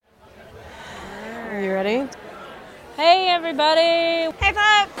Are you ready? Hey, everybody. Hey,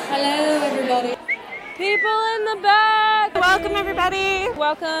 Pop. Hello, everybody. People in the back. Welcome, everybody.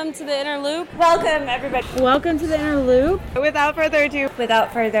 Welcome to the Inner Loop. Welcome, everybody. Welcome to the Inner Loop. Without further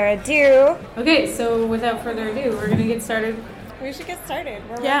ado. Okay, so without further ado, we're going to get started. We should get started.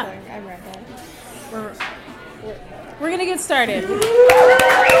 We're Yeah. rambling. I'm rambling. We're going to get started.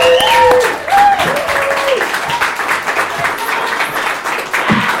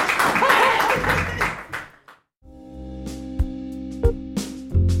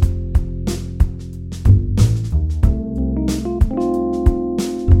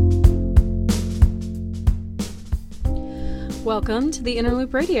 Welcome to the Inner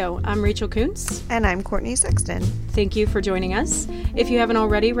Loop Radio. I'm Rachel Kuntz. And I'm Courtney Sexton. Thank you for joining us. If you haven't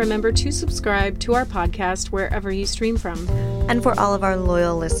already, remember to subscribe to our podcast wherever you stream from. And for all of our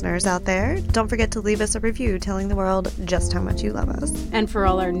loyal listeners out there, don't forget to leave us a review telling the world just how much you love us. And for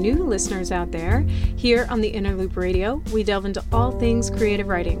all our new listeners out there, here on the Inner Loop Radio, we delve into all things creative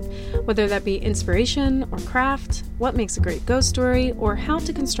writing, whether that be inspiration or craft, what makes a great ghost story, or how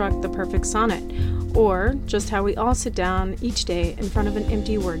to construct the perfect sonnet, or just how we all sit down each day in front of an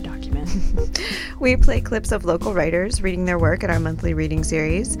empty Word document. We play clips of local writers reading their work in our monthly reading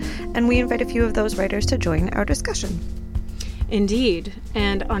series, and we invite a few of those writers to join our discussion. Indeed.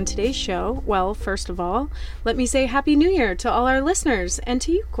 And on today's show, well, first of all, let me say Happy New Year to all our listeners and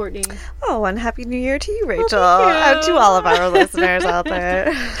to you, Courtney. Oh, and Happy New Year to you, Rachel. Well, thank you. And to all of our listeners out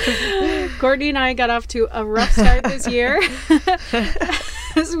there. Courtney and I got off to a rough start this year.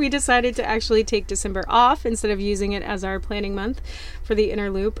 So we decided to actually take December off instead of using it as our planning month for the Inner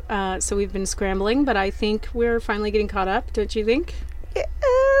Loop. So we've been scrambling, but I think we're finally getting caught up, don't you think?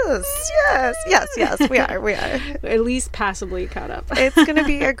 Yes, we are. At least passably caught up. It's going to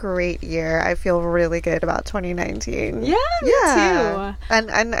be a great year. I feel really good about 2019. Yeah, me too.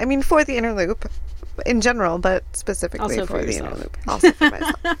 And I mean, for the Inner Loop in general, but specifically Also for the yourself. Inner Loop. Also for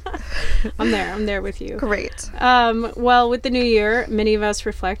myself. I'm there with you. Great. Well, with the new year, many of us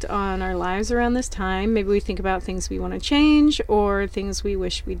reflect on our lives around this time. Maybe we think about things we want to change or things we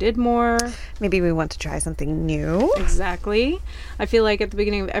wish we did more. Maybe we want to try something new. Exactly. I feel like at the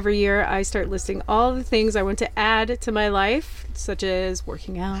beginning of every year, I start listing all the things I want to add to my life, such as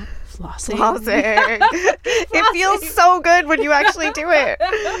working out, flossing. It feels so good when you actually do it.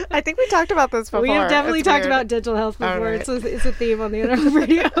 I think we talked about this before. We have definitely It's talked weird. about dental health before. Right. It's a theme on the Inner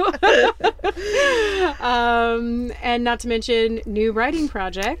Radio. And not to mention new writing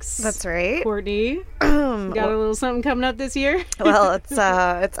projects. That's right. Courtney, got a little something coming up this year? Well, it's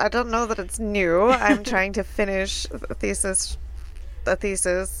I don't know that it's new. I'm trying to finish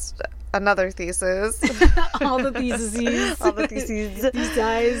another thesis. All the theses. All the theses. These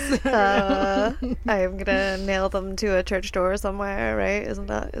guys. I'm gonna nail them to a church door somewhere, right? Isn't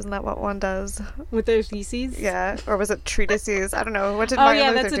that what one does? With their theses? Yeah. Or was it treatises? I don't know. What did Oh, Martin yeah,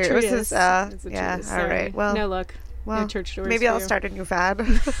 Luther that's a do? treatise. It was his, It's a yeah. treatise, All sorry. right. Well, no luck. Well, No church doors. maybe for I'll you. start a new fad.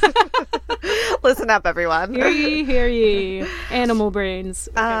 Listen up, everyone. Hear ye, hear ye. Animal brains.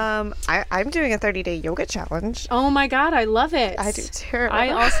 Okay. I'm doing a 30-day yoga challenge. Oh my God, I love it. I do too. I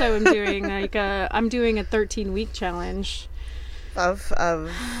also am doing I'm doing a 13-week challenge. Of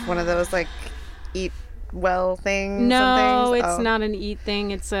one of those like eat well things. No, and it's things. Oh. not an eat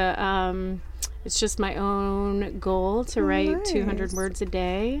thing. It's it's just my own goal to write 200 nice. words a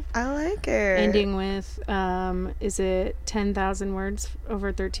day. I like it. Ending with, is it 10,000 words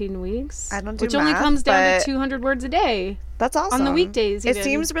over 13 weeks? I don't do Which only math, comes down but to 200 words a day. That's awesome. on the weekdays It even.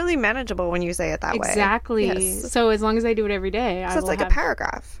 seems really manageable when you say it that way. Exactly. Yes. So as long as I do it every day, I So it's will like have, a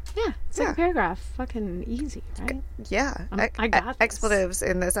paragraph. Yeah, it's like Yeah. a paragraph. Fucking easy, right? Yeah. I got this. expletives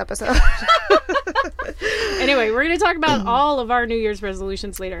in this episode. Anyway, we're going to talk about all of our New Year's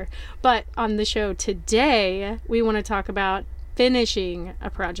resolutions later. But on the show today, we want to talk about finishing a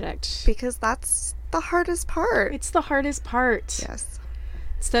project. Because that's the hardest part. It's the hardest part. Yes.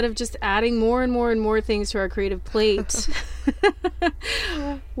 Instead of just adding more and more and more things to our creative plate,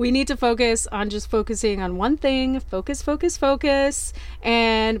 we need to focus on just focusing on one thing, focus,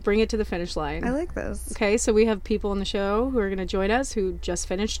 and bring it to the finish line. I like this. Okay, so we have people on the show who are going to join us who just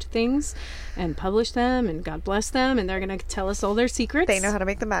finished things and published them, and God bless them, and they're going to tell us all their secrets. They know how to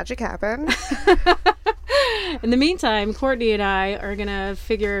make the magic happen. In the meantime, Courtney and I are going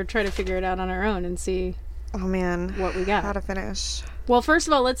to try to figure it out on our own and see Oh, man. what we got. How to finish. Well, first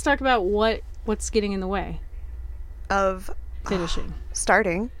of all, let's talk about what's getting in the way Of finishing.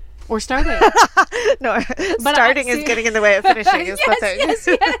 starting. Or starting. No, starting is getting in the way of finishing. Is the thing. Yes.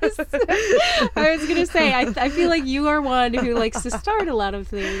 I was gonna say, I feel like you are one who likes to start a lot of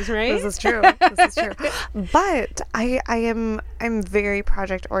things, right? This is true. But I'm very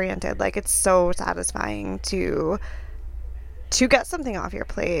project oriented. Like, it's so satisfying to get something off your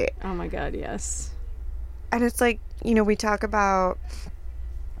plate. Oh my God, yes. And it's like, we talk about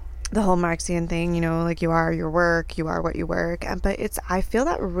the whole Marxian thing, like, you are your work, you are what you work. But I feel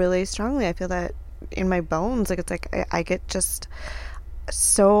that really strongly. I feel that in my bones. Like, it's like I get just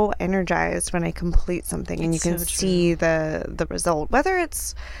so energized when I complete something, and you can see the result, whether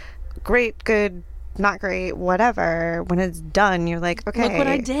it's great, good, not great, whatever. When it's done, you're like, okay, look what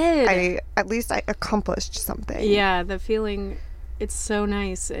I did. At least I accomplished something. Yeah, the feeling, it's so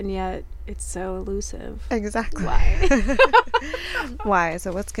nice, and yet it's so elusive. Exactly. Why? Why?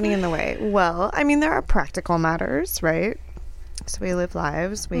 So what's getting in the way? Well, I mean, there are practical matters, right? So we live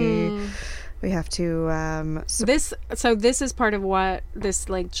lives. We have to this is part of what this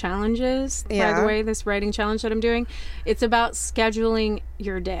like challenge is, by the way, this writing challenge that I'm doing. It's about scheduling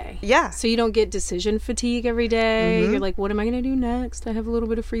your day. Yeah. So you don't get decision fatigue every day. You're like, what am I going to do next? I have a little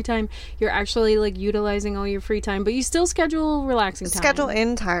bit of free time. You're actually like utilizing all your free time, but you still schedule relaxing time. Schedule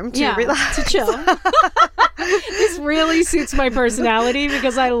in time to relax. To chill. This really suits my personality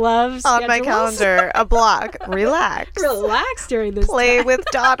because I love schedules. On my calendar, a block. Relax. Relax during this Play time. with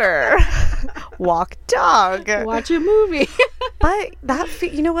daughter. Walk dog. Watch a movie. But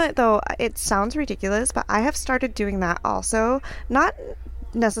you know what, though? It sounds ridiculous, but I have started doing that also. Not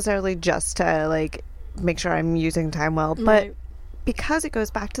necessarily just to, like, make sure I'm using time well, but because it goes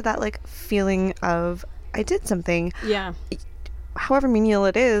back to that, like, feeling of I did something. Yeah. However menial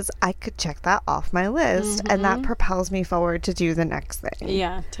it is, I could check that off my list, and that propels me forward to do the next thing.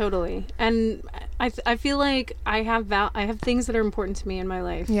 Yeah, totally. And I feel like I have things that are important to me in my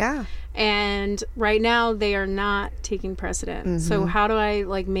life. Yeah. And right now they are not taking precedent. So how do I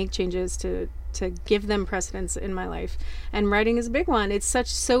like make changes to give them precedence in my life? And writing is a big one. It's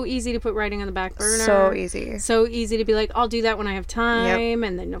so easy to put writing on the back burner. So easy to be like, I'll do that when I have time.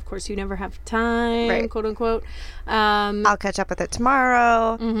 And then of course you never have time, quote unquote. I'll catch up with it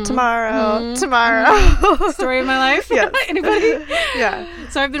tomorrow. Tomorrow. Story of my life. Yes. Anybody? Yeah.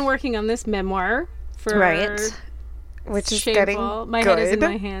 So I've been working on this memoir for which is shameful. Getting my good. head is in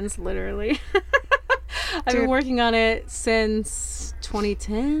my hands, literally. I've been working on it since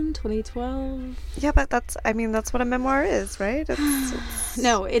 2010, 2012. Yeah, but that's what a memoir is, right? It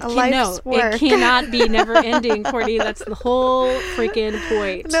cannot be never ending, Courtney. That's the whole freaking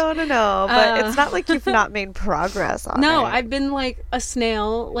point. No. But it's not like you've not made progress on it. No, I've been like a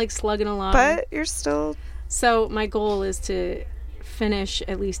snail, like slugging along. But you're still... So my goal is to finish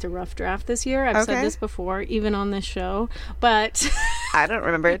at least a rough draft this year. I've said this before, even on this show, but I don't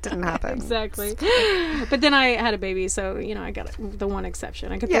remember. It didn't happen. Exactly. But then I had a baby, so I got the one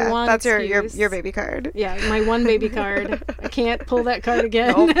exception. I got the one. That's your baby card. Yeah, my one baby card. I can't pull that card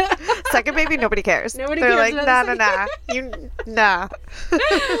again. Nope. Second baby, nobody cares. They're cares. Like, nah.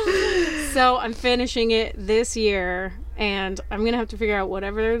 So I'm finishing it this year. And I'm going to have to figure out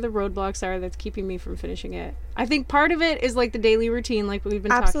whatever the roadblocks are that's keeping me from finishing it. I think part of it is like the daily routine, like we've been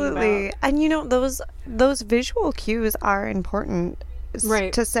talking about. And those visual cues are important.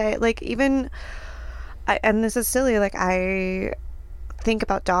 Right. To say, like, even, and this is silly, like, I think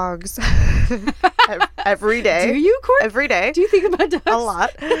about dogs every day. Do you, Courtney? Every day. Do you think about dogs? A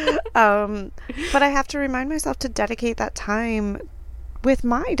lot. But I have to remind myself to dedicate that time with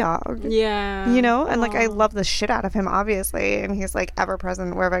my dog. Yeah. And like I love the shit out of him, obviously, and he's like ever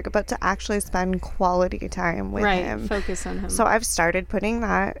present wherever I go, but to actually spend quality time with him. Focus on him. So I've started putting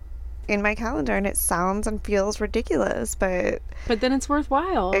that in my calendar, and it sounds and feels ridiculous, but then it's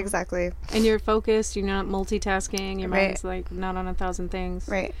worthwhile. Exactly. And you're focused, you're not multitasking, your mind's like not on 1,000 things.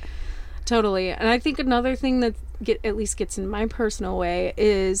 Right. Totally. And I think another thing that at least gets in my personal way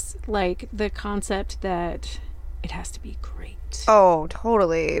is like the concept that it has to be great. Oh,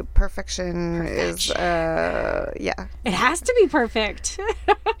 totally. Perfection. Is, yeah. It has to be perfect.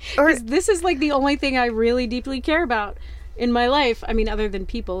 This is like the only thing I really deeply care about in my life. I mean, other than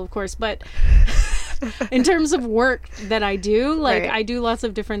people, of course, but in terms of work that I do, like I do lots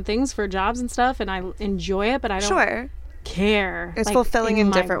of different things for jobs and stuff, and I enjoy it, but I don't care. It's like, fulfilling in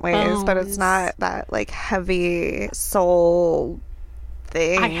different ways, but it's not that like heavy soul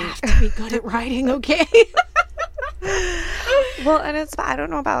thing. I have to be good at writing, okay? Well, and it's I don't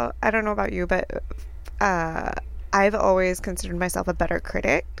know about you, but I've always considered myself a better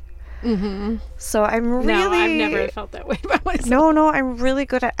critic. Mm-hmm. So I'm really... No, I've never felt that way about myself. No, I'm really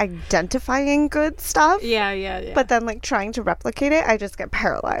good at identifying good stuff. Yeah. But then, like, trying to replicate it, I just get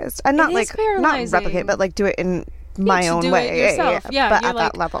paralyzed. And not, like, not replicate, but, like, do it in my own way. It yourself. Yeah, but you're at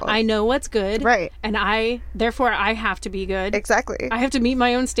like, that level. I know what's good. Right. And therefore I have to be good. Exactly. I have to meet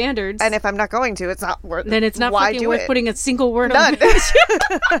my own standards. And if I'm not going to, it's not worth it. Then it's not fucking worth putting a single word on None. the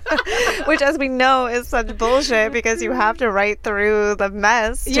page. Which, as we know, is such bullshit because you have to write through the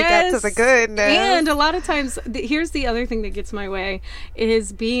mess to get to the goodness. And a lot of times, here's the other thing that gets my way,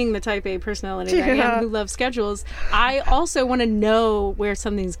 is being the type A personality that I am, who loves schedules. I also want to know where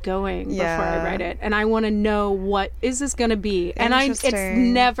something's going before I write it. And I want to know, what is this going to be? And it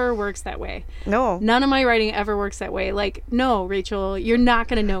never works that way. No. None of my writing ever works that way. Like, no, Rachel, you're not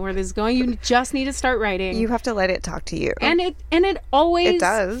going to know where this is going. You just need to start writing. You have to let it talk to you. And it always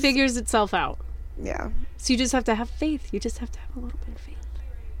figures itself out. Yeah. So you just have to have faith. You just have to have a little bit of faith.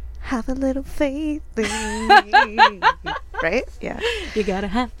 Have a little faith in me. Right? Yeah. You gotta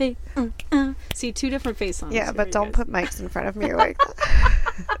have faith. See, 2 different faith songs. Yeah, but don't put mics in front of me like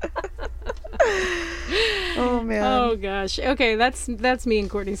that. Oh man. Oh gosh. Okay, that's me and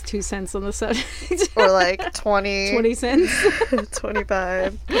Courtney's 2 cents on the subject. Or like 20 cents.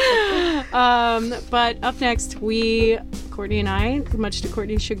 25. But up next, Courtney and I, much to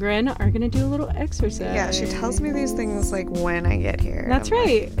Courtney's chagrin, are going to do a little exercise. Yeah, she tells me these things like when I get here. That's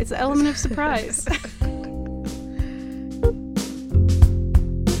right. Like... It's an element of surprise.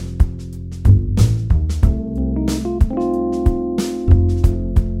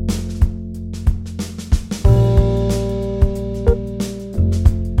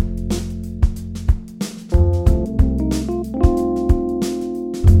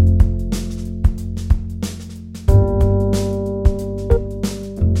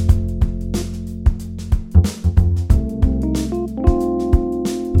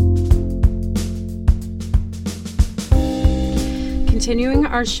 Continuing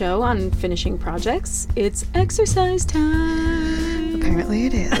our show on finishing projects, it's exercise time. Apparently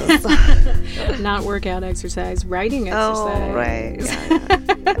it is. Not workout exercise, writing exercise. Oh, right.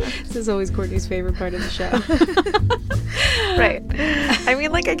 Yeah. This is always Courtney's favorite part of the show. Right. I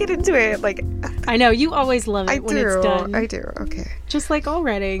mean, like, I get into it, like... I know, you always love it when it's done. I do, okay. Just like all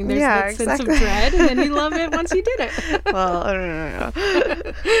writing. There's that sense of dread, and then you love it once you did it. Well, I don't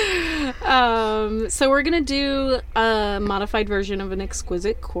know. So we're going to do a modified version of An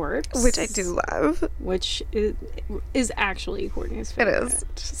Exquisite Corpse. Which I do love. Which is actually Courtney's favorite. It is.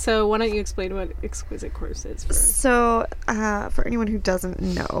 So why don't you explain what Exquisite Corpse is for us? So, for anyone who doesn't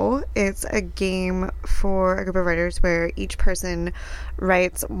know, it's a game for a group of writers where each person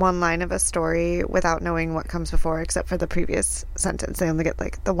writes one line of a story without knowing what comes before, except for the previous sentence. They only get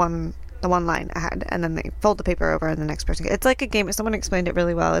like the one line ahead, and then they fold the paper over and the next person it's like a game. Someone explained it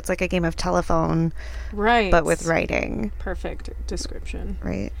really well. It's like a game of telephone, right, but with writing. Perfect description.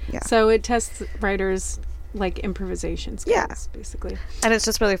 Right. Yeah. So it tests writers' like improvisation skills, basically. And it's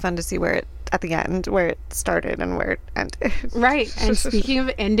just really fun to see where it started and where it ended. Right. And speaking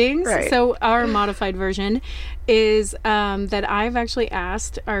of endings, so our modified version is that I've actually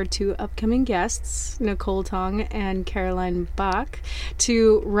asked our 2 upcoming guests, Nicole Tong and Caroline Bock,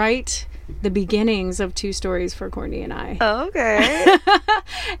 to write the beginnings of 2 stories for Courtney and I. Oh, okay.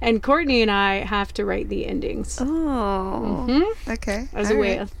 And Courtney and I have to write the endings. Oh. Mm-hmm. Okay. As a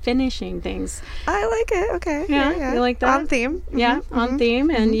way of finishing things. I like it. Okay. Yeah. You like that? On theme. Yeah, on theme.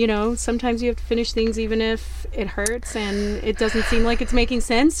 And, you know, sometimes you have to finish things even if it hurts and it doesn't seem like it's making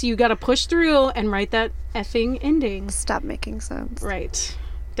sense. You got to push through and write that effing ending. Stop making sense. Right.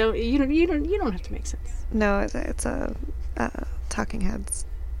 You don't have to make sense. No, it's a Talking Heads.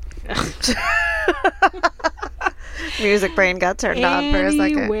 Music brain got turned on for a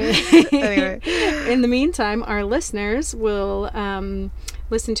second. Anyway. In the meantime, our listeners will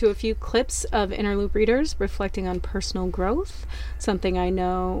listen to a few clips of Interloop readers reflecting on personal growth, something I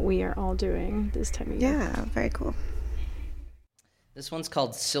know we are all doing this time of year. Yeah, very cool. This one's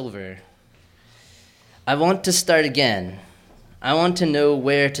called Silver. I want to start again. I want to know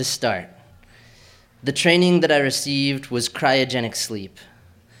where to start. The training that I received was cryogenic sleep.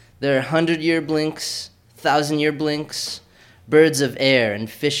 There are 100-year blinks, 1,000-year blinks, birds of air and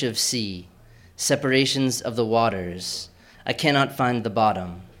fish of sea, separations of the waters. I cannot find the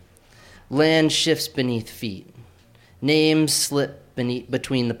bottom. Land shifts beneath feet. Names slip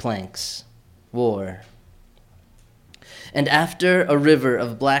between the planks. War. And after a river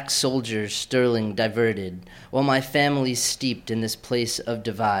of black soldiers sterling diverted, while my family steeped in this place of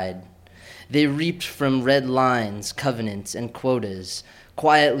divide, they reaped from red lines, covenants, and quotas,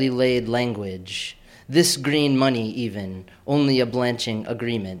 quietly laid language. This green money even, only a blanching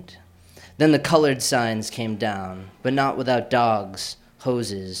agreement. Then the colored signs came down, but not without dogs,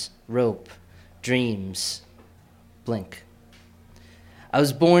 hoses, rope, dreams. Blink. I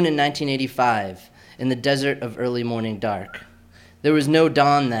was born in 1985 in the desert of early morning dark. There was no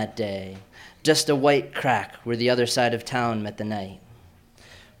dawn that day, just a white crack where the other side of town met the night.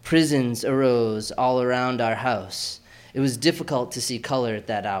 Prisons arose all around our house. It was difficult to see color at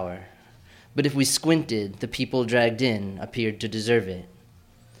that hour, but if we squinted, the people dragged in appeared to deserve it.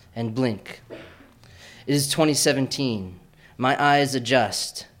 And blink. It is 2017. My eyes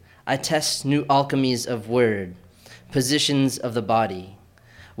adjust. I test new alchemies of word, positions of the body,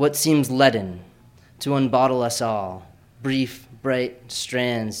 what seems leaden, to unbottle us all, brief, bright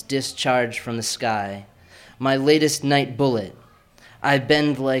strands discharged from the sky. My latest night bullet. I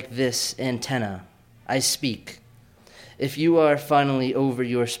bend like this antenna. I speak. If you are finally over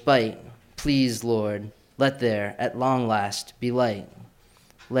your spite, please, Lord, let there, at long last, be light.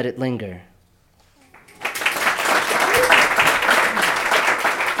 Let it linger.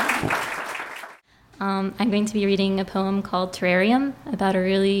 I'm going to be reading a poem called Terrarium about a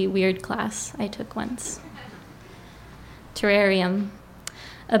really weird class I took once. Terrarium.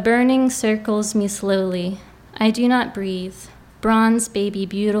 A burning circles me slowly. I do not breathe. Bronze baby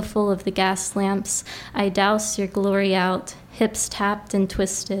beautiful of the gas lamps, I douse your glory out, hips tapped and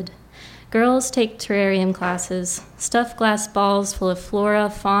twisted. Girls take terrarium classes, stuffed glass balls full of flora,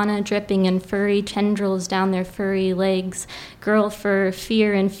 fauna dripping in furry tendrils down their furry legs, girl fur,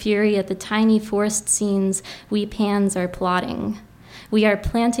 fear and fury at the tiny forest scenes we pans are plotting. We are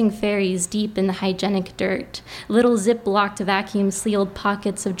planting fairies deep in the hygienic dirt, little zip-locked vacuum-sealed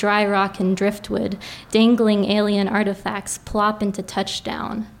pockets of dry rock and driftwood, dangling alien artifacts plop into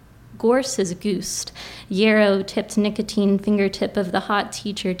touchdown. Gorse is goosed, yarrow-tipped nicotine fingertip of the hot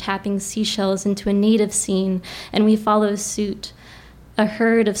teacher tapping seashells into a native scene, and we follow suit. A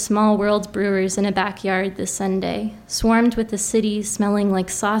herd of small world brewers in a backyard this Sunday, swarmed with the city smelling like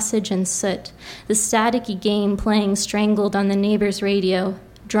sausage and soot, the staticky game playing strangled on the neighbor's radio,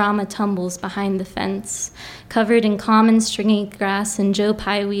 drama tumbles behind the fence, covered in common stringy grass and Joe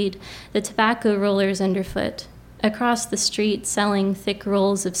Pyeweed, the tobacco rollers underfoot. Across the street, selling thick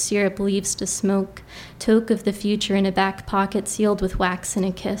rolls of syrup leaves to smoke, toke of the future in a back pocket sealed with wax and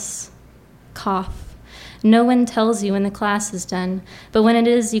a kiss. Cough. No one tells you when the class is done, but when it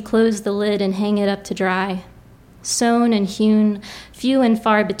is, you close the lid and hang it up to dry. Sown and hewn, few and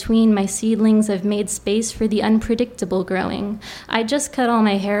far between my seedlings, I've made space for the unpredictable growing. I just cut all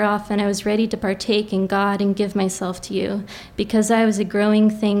my hair off and I was ready to partake in God and give myself to you, because I was a growing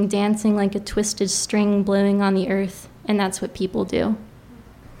thing dancing like a twisted string blowing on the earth, and that's what people do.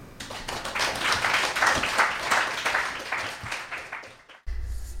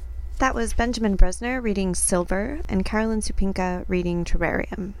 That was Benjamin Brezner reading Silver and Carolyn Supinka reading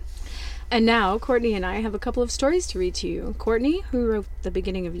Terrarium. And now, Courtney and I have a couple of stories to read to you. Courtney, who wrote the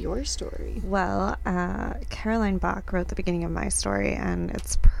beginning of your story? Well, Caroline Bock wrote the beginning of my story, and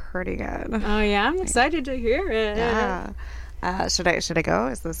it's pretty good. Oh, yeah? I'm excited to hear it. Yeah. Should I go?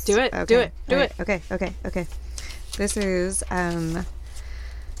 Is this... Do it. Okay. Do it. Okay. This is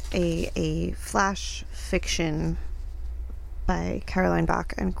a flash fiction by Caroline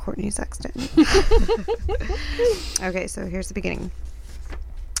Bock and Courtney Sexton. Okay, so here's the beginning.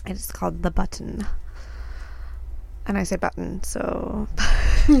 It is called The Button. And I say button, so...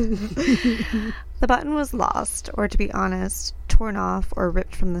 The button was lost, or to be honest, torn off or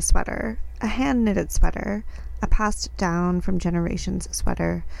ripped from the sweater. A hand-knitted sweater, a passed-down from generations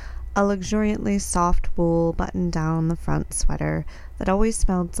sweater, a luxuriantly soft wool button-down the front sweater that always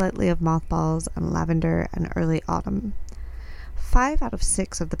smelled slightly of mothballs and lavender and early autumn. 5 out of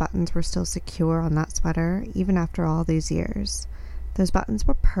 6 of the buttons were still secure on that sweater, even after all these years. Those buttons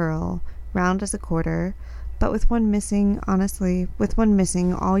were pearl, round as a quarter, but with one missing, honestly,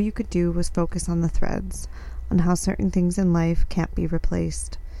 all you could do was focus on the threads, on how certain things in life can't be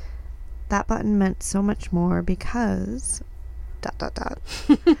replaced. That button meant so much more because... ...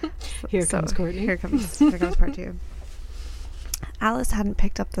 Here comes Courtney. Here comes part 2. Alice hadn't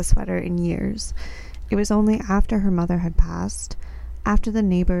picked up the sweater in years. It was only after her mother had passed, after the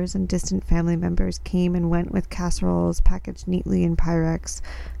neighbors and distant family members came and went with casseroles packaged neatly in Pyrex,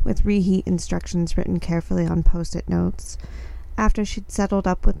 with reheat instructions written carefully on post-it notes, after she'd settled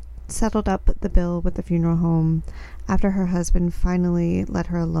up the bill with the funeral home, after her husband finally let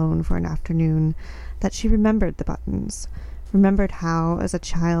her alone for an afternoon, that she remembered the buttons, remembered how, as a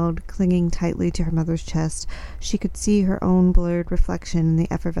child, clinging tightly to her mother's chest, she could see her own blurred reflection in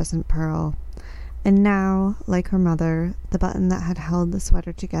the effervescent pearl. And now, like her mother, the button that had held the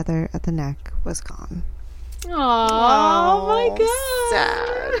sweater together at the neck was gone. Oh my God.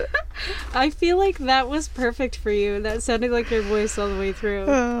 Sad. I feel like that was perfect for you. That sounded like your voice all the way through.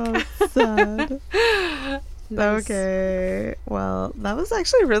 Oh, sad. Nice. Okay. Well, that was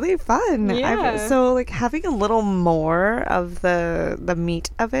actually really fun. Yeah. So, like, having a little more of the meat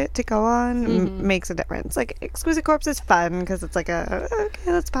of it to go on makes a difference. Like, Exquisite Corpse is fun because it's like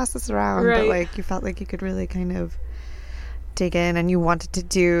okay, let's pass this around. Right. But, like, you felt like you could really kind of dig in and you wanted to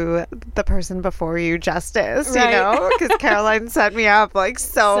do the person before you justice, Right. you know? Because Caroline set me up, like,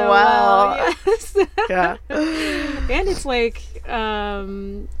 so well. Yes. Yeah. And it's like,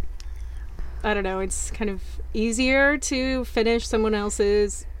 I don't know, it's kind of easier to finish someone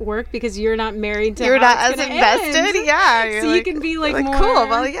else's work because you're not married to You're how not it's as gonna invested, end. yeah. You're So like, you can be like more cool.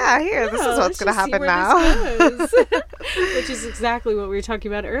 Well, yeah. Here, this is what's going to happen now. Which is exactly what we were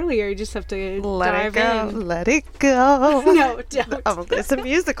talking about earlier. You just have to dive in. Let it go. No, don't. Oh, it's a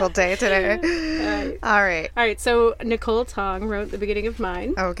musical day today. All right. So Nicole Tong wrote the beginning of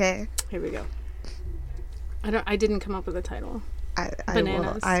mine. Okay. Here we go. I didn't come up with a title.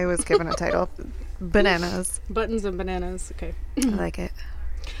 Bananas. I was given a title. Bananas. Buttons and bananas. Okay. I like it.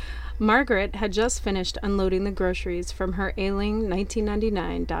 Margaret had just finished unloading the groceries from her ailing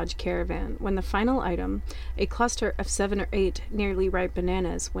 1999 Dodge Caravan when the final item, a cluster of 7 or 8 nearly ripe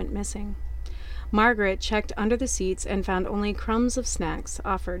bananas, went missing. Margaret checked under the seats and found only crumbs of snacks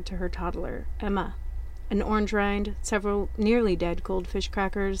offered to her toddler, Emma, an orange rind, several nearly dead goldfish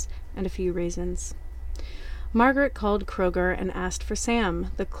crackers, and a few raisins. Margaret called Kroger and asked for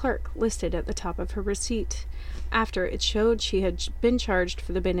Sam, the clerk listed at the top of her receipt, after it showed she had been charged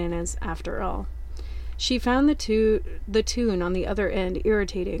for the bananas after all. She found the tune on the other end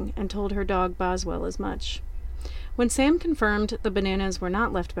irritating and told her dog Boswell as much. When Sam confirmed the bananas were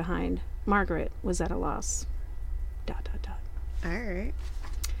not left behind, Margaret was at a loss. ... All right.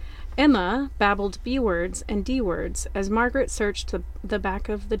 Emma babbled B words and D words as Margaret searched the back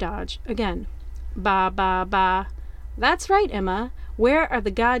of the Dodge again. Ba, ba, ba. That's right, Emma. Where are the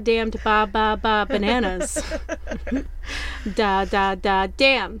goddamned ba, ba, ba bananas? Da, da, da,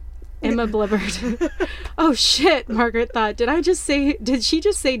 damn. Emma blubbered. Oh, shit, Margaret thought. Did she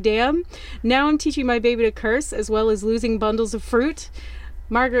just say damn? Now I'm teaching my baby to curse as well as losing bundles of fruit?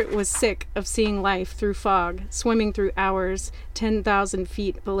 Margaret was sick of seeing life through fog, swimming through hours, 10,000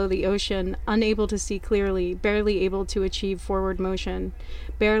 feet below the ocean, unable to see clearly, barely able to achieve forward motion,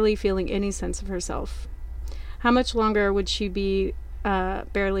 barely feeling any sense of herself. How much longer would she be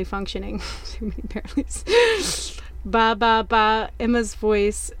barely functioning? Too many barelys. Ba, ba, ba. Emma's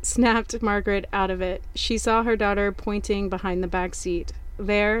voice snapped Margaret out of it. She saw her daughter pointing behind the back seat.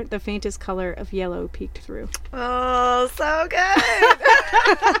 There, the faintest color of yellow peeked through. Oh, so good.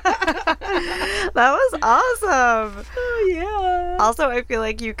 That was awesome. Oh, yeah. Also, I feel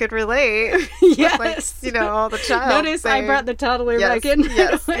like you could relate. Yes. With, like, the child. Notice thing. I brought the toddler Yes, back in.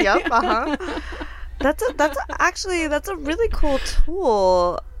 Yes. Yep. Uh-huh. That's a really cool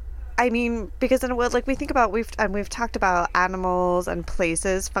tool. I mean, because we think about we've talked about animals and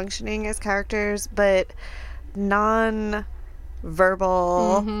places functioning as characters, but non-verbal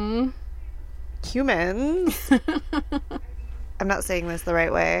humans. I'm not saying this the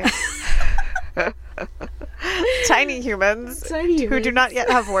right way. Tiny humans who do not yet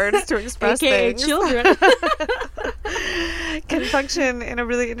have words to express AKA things. children. Can function in a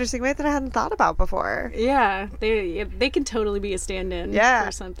really interesting way that I hadn't thought about before. Yeah, they can totally be a stand-in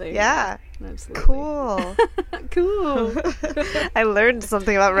for something. Yeah. Absolutely. Cool. Cool. I learned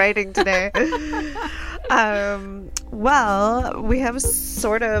something about writing today. Well, we have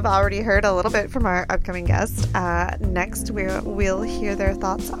sort of already heard a little bit from our upcoming guest. Next, we'll hear their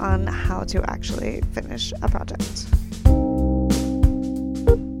thoughts on how to actually finish a project.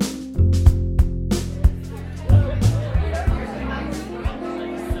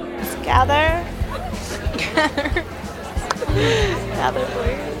 Just gather,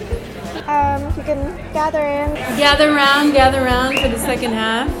 please. You can gather in. Gather round for the second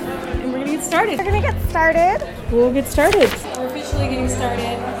half. And we're going to get started. We're going to get started. We'll get started. We're officially getting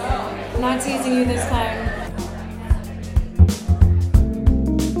started. Not teasing you this time.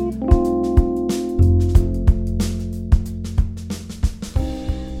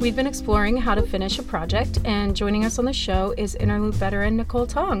 We've been exploring how to finish a project, and joining us on the show is Interloop veteran Nicole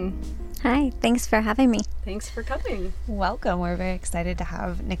Tong. Hi, thanks for having me. Thanks for coming. Welcome. We're very excited to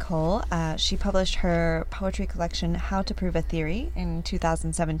have Nicole. She published her poetry collection, How to Prove a Theory, in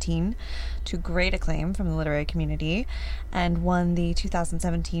 2017 to great acclaim from the literary community and won the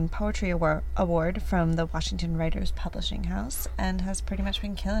 2017 Poetry Award from the Washington Writers Publishing House and has pretty much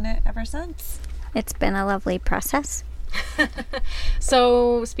been killing it ever since. It's been a lovely process.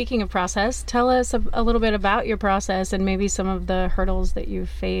 So, speaking of process, tell us a little bit about your process and maybe some of the hurdles that you've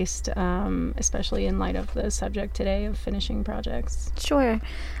faced, especially in light of the subject today of finishing projects. Sure.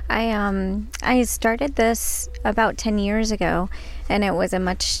 I started this about 10 years ago, and it was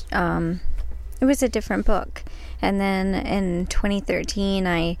it was a different book. And then in 2013,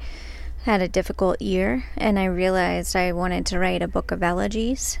 I had a difficult year, and I realized I wanted to write a book of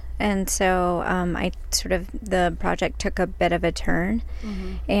elegies. And so the project took a bit of a turn.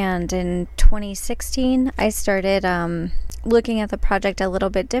 Mm-hmm. And in 2016, I started looking at the project a little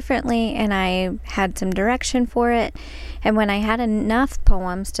bit differently, and I had some direction for it. And when I had enough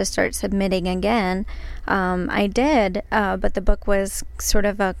poems to start submitting again, I did, but the book was sort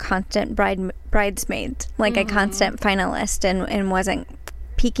of a constant bridesmaid, like a constant finalist, and wasn't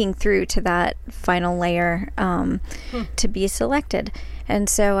peeking through to that final layer to be selected. And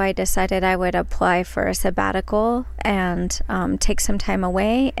so I decided I would apply for a sabbatical and take some time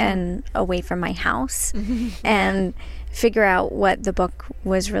away from my house and figure out what the book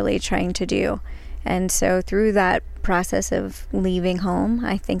was really trying to do. And so through that process of leaving home,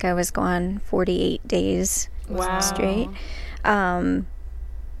 I think I was gone 48 days straight.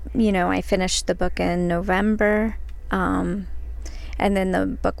 I finished the book in November. And then the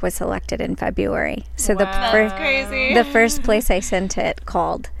book was selected in February. So that's crazy. The first place I sent it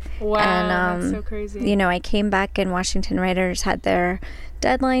called. Wow, and, that's so crazy. I came back, and Washington Writers had their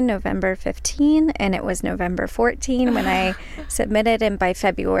deadline November 15, and it was November 14 when I submitted, and by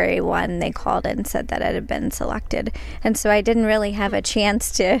February 1, they called and said that it had been selected. And so I didn't really have a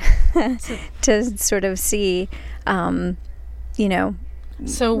chance to to sort of see,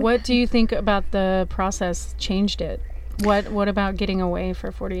 So what do you think about the process changed it? What about getting away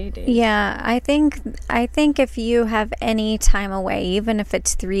for 48 days? Yeah, I think if you have any time away, even if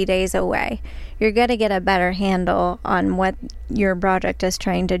it's 3 days away, you're going to get a better handle on what your project is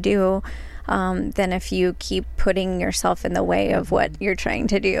trying to do than if you keep putting yourself in the way of what you're trying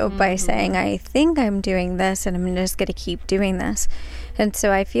to do by saying, I think I'm doing this and I'm just going to keep doing this. And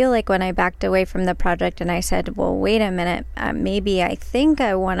so I feel like when I backed away from the project and I said, well, wait a minute, maybe I think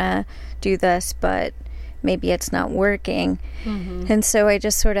I want to do this, but maybe it's not working. And so I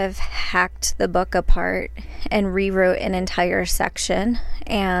just sort of hacked the book apart and rewrote an entire section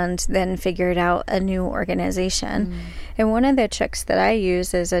and then figured out a new organization. And one of the tricks that I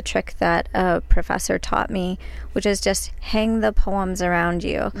use is a trick that a professor taught me, which is just hang the poems around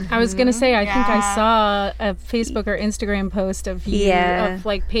you. I was going to say, I think I saw a Facebook or Instagram post of you, of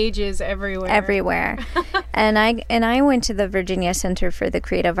like pages everywhere. And I went to the Virginia Center for the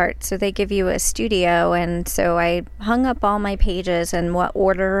Creative Arts, so they give you a studio, and so I hung up all my pages in what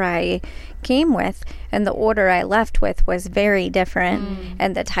order I came with, and the order I left with was very different,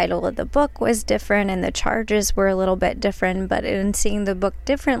 and the title of the book was different, and the charges were a little bit different, but in seeing the book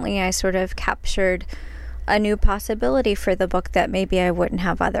differently, I sort of captured a new possibility for the book that maybe I wouldn't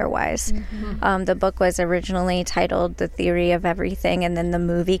have otherwise. The book was originally titled The Theory of Everything, and then the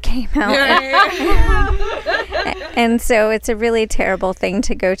movie came out. And so it's a really terrible thing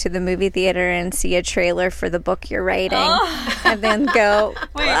to go to the movie theater and see a trailer for the book you're writing and then go,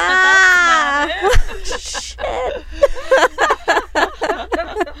 shit.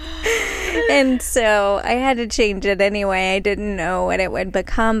 And so I had to change it anyway. I didn't know what it would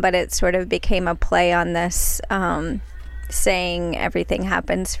become, but it sort of became a play on this saying everything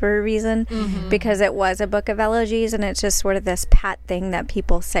happens for a reason, because it was a book of elegies, and it's just sort of this pat thing that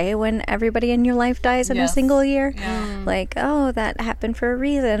people say when everybody in your life dies in a single year. Like, oh, that happened for a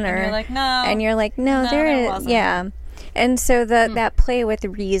reason. And you're like, no. And you're like, no, there is. Wasn't. Yeah. And so that play with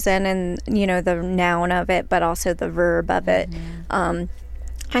reason and, the noun of it, but also the verb of it,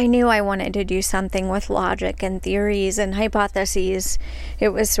 I knew I wanted to do something with logic and theories and hypotheses. It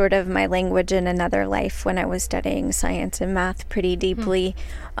was sort of my language in another life when I was studying science and math pretty deeply.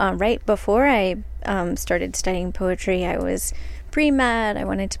 Right before I started studying poetry, I was pre-med. I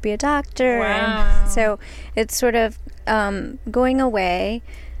wanted to be a doctor. Wow. And so it's sort of going away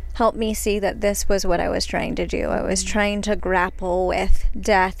helped me see that this was what I was trying to do. I was trying to grapple with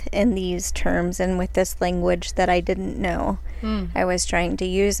death in these terms and with this language that I didn't know I was trying to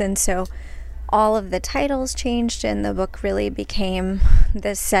use. And so all of the titles changed, and the book really became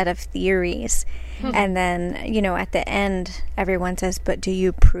this set of theories. And then, at the end, everyone says, but do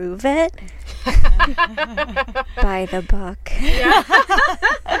you prove it? By the book.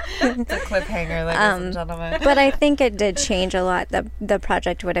 It's a cliffhanger, ladies and gentlemen. But I think it did change a lot. The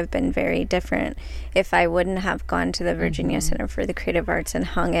project would have been very different if I wouldn't have gone to the Virginia Center for the Creative Arts and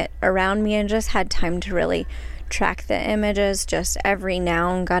hung it around me and just had time to really track the images. Just every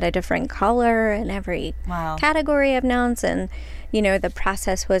noun got a different color and every category of nouns. And, you know, the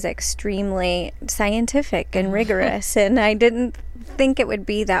process was extremely scientific and rigorous. And I didn't think it would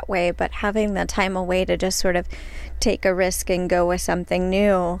be that way, but having the time away to just sort of take a risk and go with something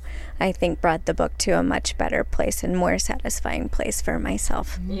new, I think brought the book to a much better place and more satisfying place for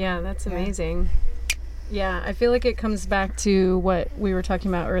myself. Yeah, that's amazing. Yeah, I feel like it comes back to what we were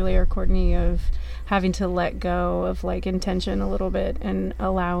talking about earlier, Courtney, of having to let go of like intention a little bit and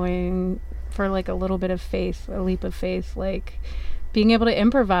allowing for like a little bit of faith, a leap of faith, like being able to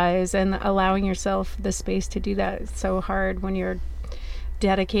improvise and allowing yourself the space to do that. It's so hard when you're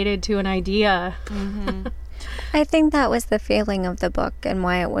dedicated to an idea. Mm-hmm. I think that was the failing of the book and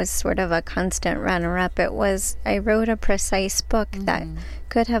why it was sort of a constant runner-up. It was, I wrote a precise book that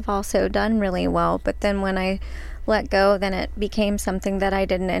could have also done really well, but then when I let go, then it became something that I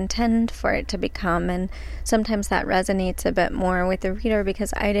didn't intend for it to become, and sometimes that resonates a bit more with the reader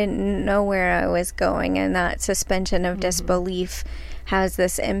because I didn't know where I was going, and that suspension of disbelief has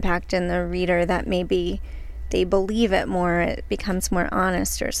this impact in the reader that maybe they believe it more, it becomes more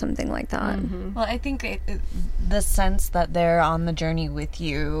honest or something like that. Well, I think the sense that they're on the journey with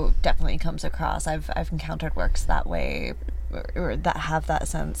you definitely comes across. I've encountered works that way or that have that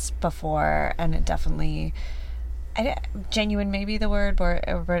sense before, and it definitely genuine may be the word,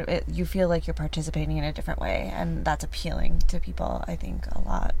 but you feel like you're participating in a different way, and that's appealing to people, I think, a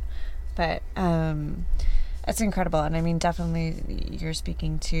lot. But it's incredible, and I mean, definitely you're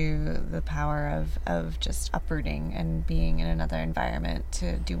speaking to the power of just uprooting and being in another environment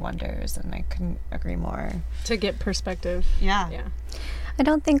to do wonders, and I couldn't agree more. To get perspective. Yeah. I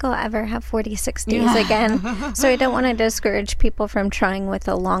don't think I'll ever have 46 days again, so I don't want to discourage people from trying with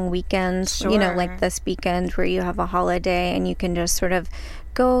a long weekend, you know, like this weekend where you have a holiday and you can just sort of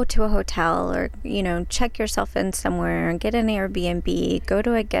go to a hotel or, you know, check yourself in somewhere, get an Airbnb, go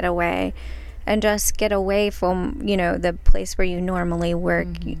to a getaway, and just get away from, you know, the place where you normally work.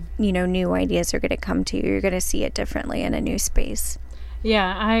 You know, new ideas are going to come to you. You're going to see it differently in a new space.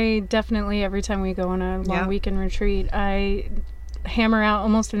 Yeah, I definitely, every time we go on a long weekend retreat, I hammer out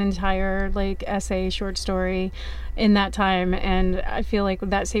almost an entire like essay, short story in that time, and I feel like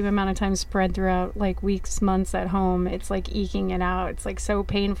that same amount of time spread throughout like weeks, months at home, it's like eking it out. It's like so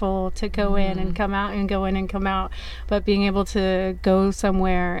painful to go in and come out and go in and come out, but being able to go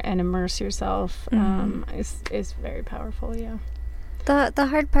somewhere and immerse yourself is very powerful. The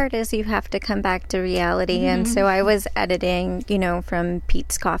hard part is you have to come back to reality, and so I was editing, you know, from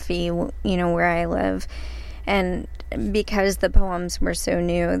Pete's Coffee, you know, where I live, and because the poems were so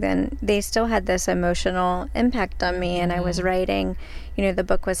new, then they still had this emotional impact on me. And I was writing, you know, the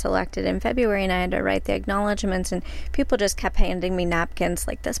book was selected in February and I had to write the acknowledgments, and people just kept handing me napkins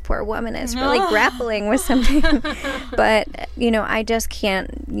like, this poor woman is really grappling with something. But, you know, I just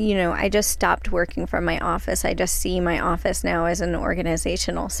can't, you know, I just stopped working from my office. I just see my office now as an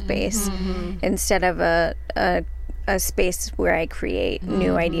organizational space instead of a space where I create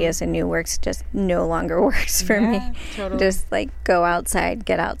new ideas and new works. Just no longer works for me. Totally. Just like go outside,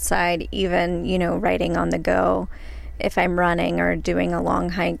 get outside, even, you know, writing on the go. If I'm running or doing a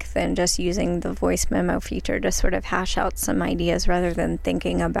long hike, then just using the voice memo feature to sort of hash out some ideas rather than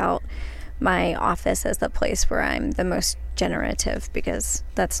thinking about my office as the place where I'm the most generative, because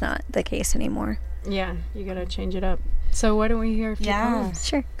that's not the case anymore. Yeah, you gotta change it up. So why don't we hear a few poems?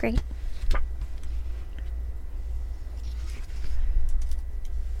 Sure, great.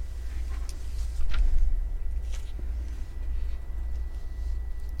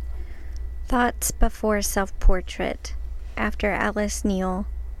 Thoughts Before Self-Portrait, after Alice Neal.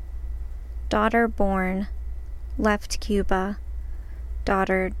 Daughter born, left Cuba,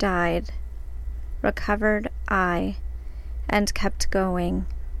 daughter died, recovered I, and kept going.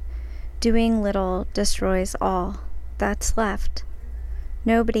 Doing little destroys all that's left.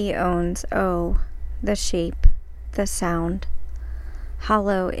 Nobody owns, oh, the shape, the sound.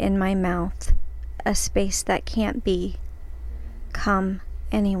 Hollow in my mouth, a space that can't be. Come,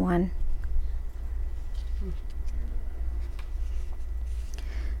 anyone.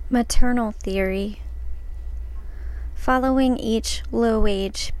 Maternal theory. Following each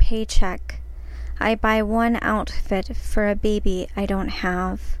low-wage paycheck, I buy one outfit for a baby I don't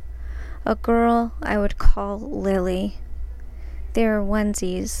have. A girl I would call Lily. There are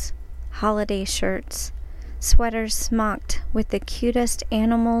onesies, holiday shirts, sweaters smocked with the cutest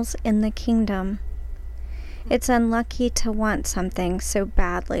animals in the kingdom. It's unlucky to want something so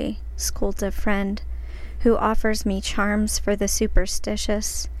badly, scolds a friend, who offers me charms for the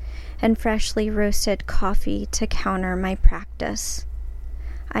superstitious and freshly roasted coffee to counter my practice.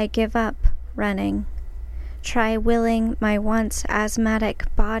 I give up running. Try willing my once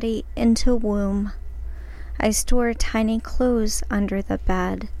asthmatic body into womb. I store tiny clothes under the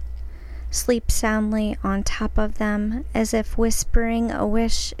bed. Sleep soundly on top of them as if whispering a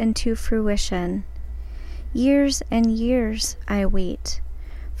wish into fruition. Years and years I wait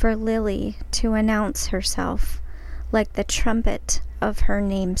for Lily to announce herself like the trumpet of her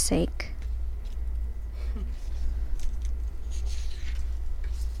namesake.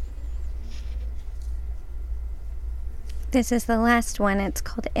 This is the last one. It's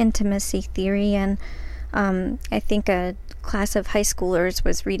called Intimacy Theory, and I think a class of high schoolers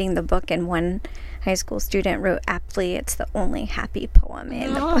was reading the book, and one high school student wrote aptly, "It's the only happy poem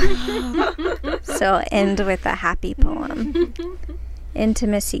in the book." So I'll end with a happy poem.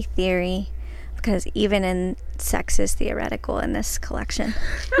 Intimacy Theory, because even in sex is theoretical in this collection.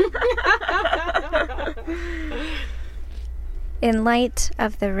 In light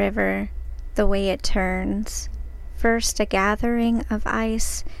of the river, the way it turns, first a gathering of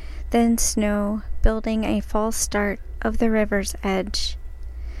ice, then snow, building a false start of the river's edge.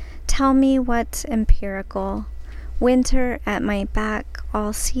 Tell me what's empirical. Winter at my back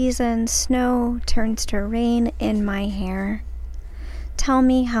all season, snow turns to rain in my hair. Tell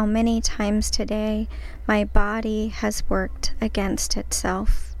me how many times today my body has worked against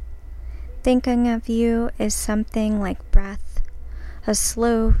itself. Thinking of you is something like breath, a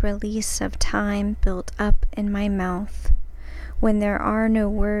slow release of time built up in my mouth. When there are no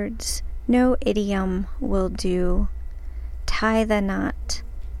words, no idiom will do. Tie the knot,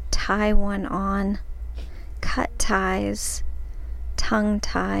 tie one on, cut ties,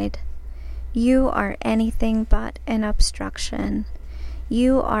 tongue-tied. You are anything but an obstruction.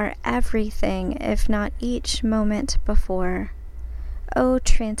 You are everything, if not each moment before. O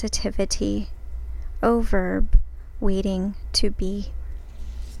transitivity, O verb, waiting to be.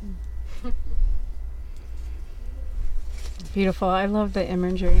 Beautiful. I love the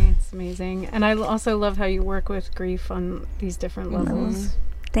imagery. It's amazing. And I also love how you work with grief on these different levels.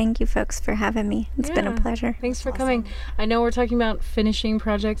 Thank you, folks, for having me. It's been a pleasure. Thanks for coming. I know we're talking about finishing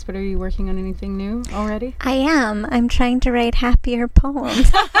projects, but are you working on anything new already? I am. I'm trying to write happier poems.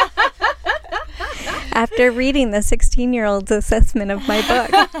 After reading the 16-year-old's assessment of my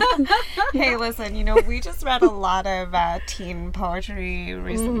book. Hey, listen, we just read a lot of teen poetry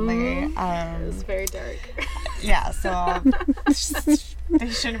recently. It was very dark. Yeah, so they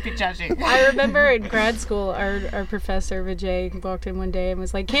shouldn't be judging. I remember in grad school, our professor, Vijay, walked in one day and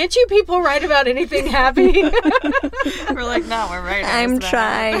was like, "Can't you people write about anything happy?" We're like, "No, we're writing." I'm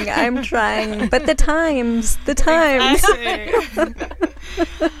trying. But the times. Exactly.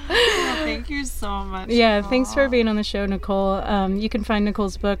 Thank you so much. Yeah, Nicole. Thanks for being on the show, Nicole. You can find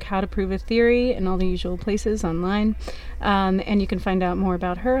Nicole's book, How to Prove a Theory, in all the usual places online. And you can find out more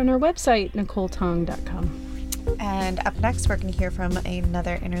about her on her website, NicoleTong.com. And up next, we're going to hear from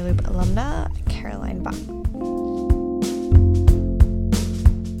another Interloop alumna, Caroline Bock.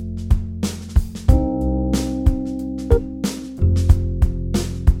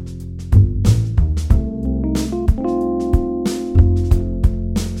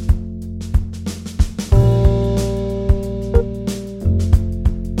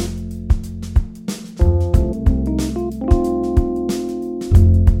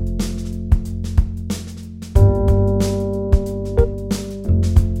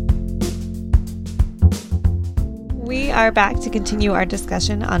 Are back to continue our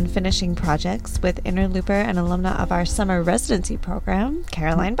discussion on finishing projects with Interlooper and alumna of our summer residency program,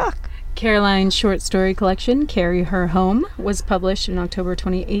 Caroline Bock. Caroline's short story collection, Carry Her Home, was published in October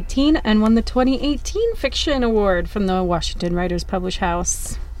 2018 and won the 2018 Fiction Award from the Washington Writers Publish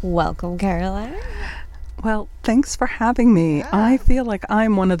House. Welcome, Caroline. Well, thanks for having me. Yeah. I feel like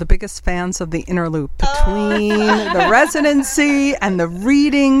I'm one of the biggest fans of the Interloop between the residency and the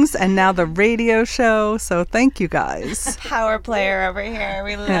readings and now the radio show. So thank you guys. Power player over here.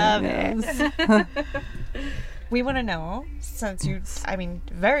 We love it. We want to know, since you,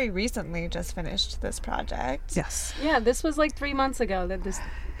 very recently just finished this project. Yes. Yeah, this was like 3 months ago that this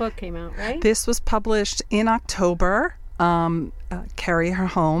book came out, right? This was published in October. Carry Her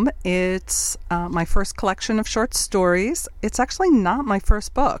Home. It's my first collection of short stories. It's actually not my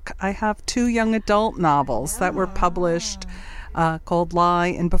first book. I have 2 young adult novels that were published called Lie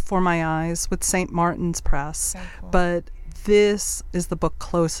and Before My Eyes with St. Martin's Press. Cool. But this is the book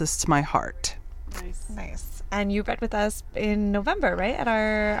closest to my heart. Nice. And you read with us in November, right? At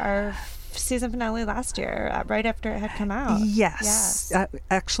our season finale last year, right after it had come out. Yes.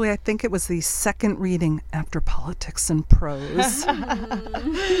 Actually, I think it was the second reading after Politics and Prose.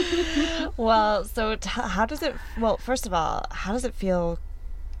 Well, so how does it, first of all, how does it feel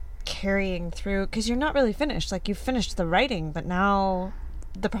carrying through, because you're not really finished. Like, you've finished the writing, but now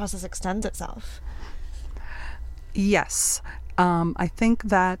the process extends itself. Yes. I think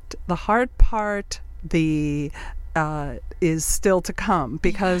that the hard part, is still to come,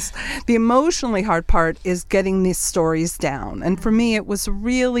 because the emotionally hard part is getting these stories down. And for me, it was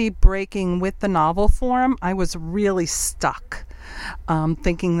really breaking with the novel form. I was really stuck,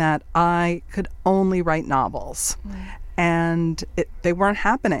 thinking that I could only write novels. And they weren't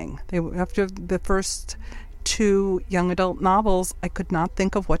happening. After the first 2 young adult novels, I could not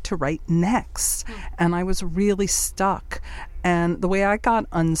think of what to write next. And I was really stuck. And the way I got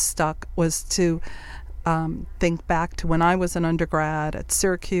unstuck was to think back to when I was an undergrad at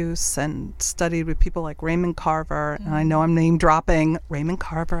Syracuse and studied with people like Raymond Carver. And I know I'm name dropping Raymond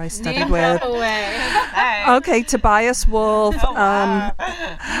Carver I studied with. Okay, Tobias Wolff.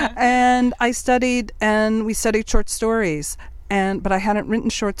 And I studied, and we studied short stories. But I hadn't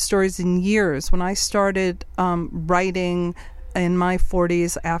written short stories in years. When I started writing in my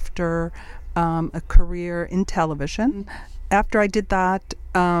 40s after a career in television, after I did that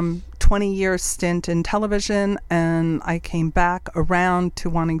 20-year stint in television, and I came back around to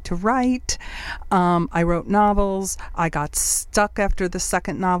wanting to write. I wrote novels. I got stuck after the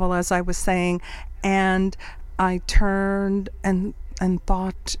second novel, as I was saying, and I turned and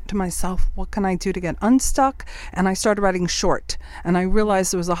thought to myself, what can I do to get unstuck? And I started writing short. And I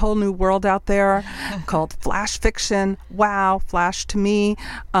realized there was a whole new world out there called flash fiction. Wow, flash to me,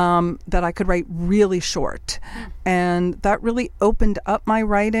 that I could write really short. And that really opened up my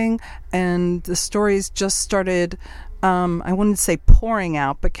writing. And the stories just started, I wouldn't say pouring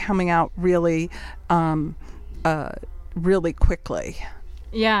out, but coming out really, really quickly.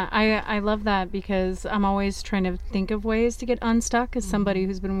 Yeah, I love that, because I'm always trying to think of ways to get unstuck as somebody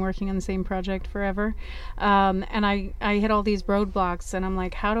who's been working on the same project forever. And I hit all these roadblocks, and I'm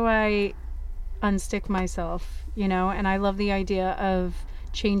like, how do I unstick myself, And I love the idea of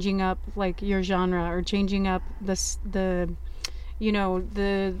changing up, like, your genre, or changing up the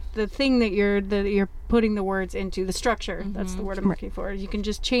thing that you're putting the words into, the structure. That's the word I'm looking for. You can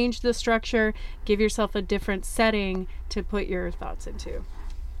just change the structure, give yourself a different setting to put your thoughts into.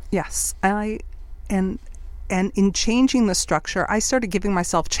 Yes, and in changing the structure, I started giving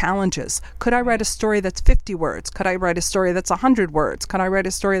myself challenges. Could I write a story that's 50 words? Could I write a story that's 100 words? Could I write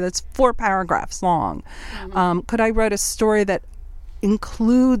a story that's 4 paragraphs long? Could I write a story that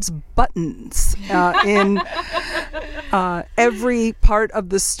includes buttons in every part of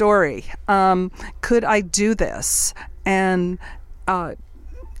the story? Could I do this? And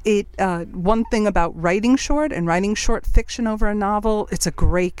one thing about writing short and writing short fiction over a novel, it's a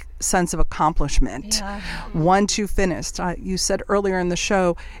great sense of accomplishment. Once you finished, you said earlier in the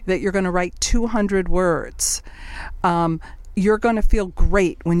show that you're going to write 200 words. You're going to feel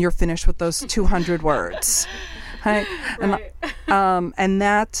great when you're finished with those 200 words. Right? And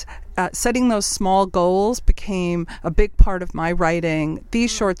that setting those small goals became a big part of my writing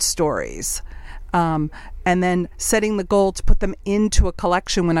these short stories. And then setting the goal to put them into a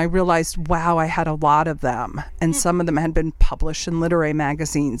collection when I realized, wow, I had a lot of them. And some of them had been published in literary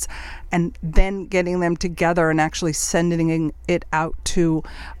magazines. And then getting them together and actually sending it out to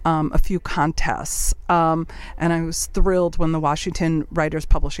a few contests. And I was thrilled when the Washington Writers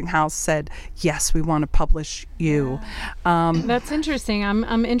Publishing House said, yes, we want to publish you. That's interesting.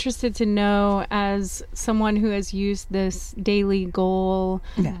 I'm interested to know, as someone who has used this daily goal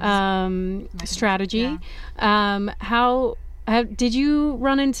strategy, how did you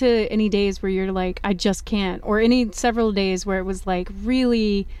run into any days where you're like, I just can't, or several days where it was like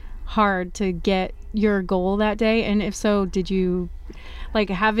really hard to get your goal that day? And if so, did you like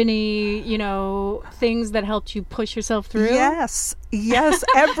have any, things that helped you push yourself through? Yes,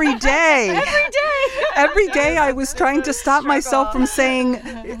 every day. Every day I was trying to stop myself from saying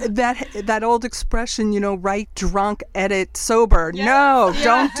that old expression, write drunk, edit sober. Yes. No,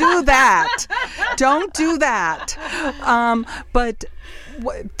 don't do that. Don't do that. But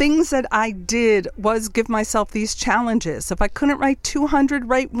things that I did was give myself these challenges. If I couldn't write 200,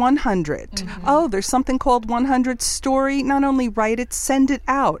 write 100. Oh, there's something called 100 story. Not only write it, send it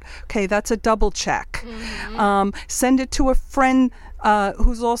out. Okay, that's a double check. Send it to a friend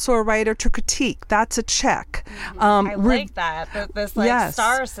who's also a writer to critique. That's a check. I like that. This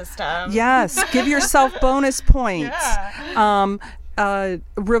star system. Yes, give yourself bonus points.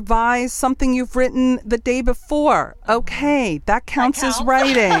 Revise something you've written the day before. Okay, that counts as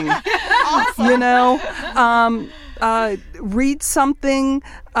writing. Awesome. read something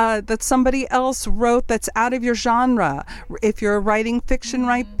that somebody else wrote that's out of your genre. If you're writing fiction,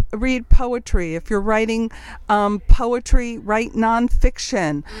 read poetry. If you're writing poetry, write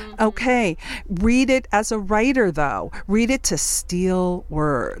nonfiction. Okay, read it as a writer, though. Read it to steal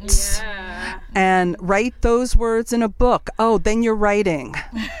words. Yeah. And write those words in a book. Oh, then you're writing.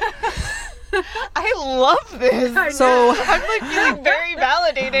 I love this. So I'm like feeling very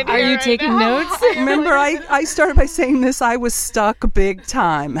validated. Are here you right taking now. notes? remember, I started by saying this. I was stuck big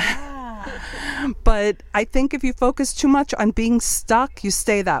time. But I think if you focus too much on being stuck, you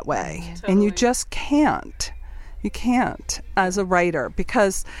stay that way. And you just can't. You can't as a writer,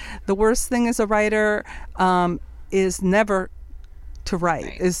 because the worst thing as a writer is never to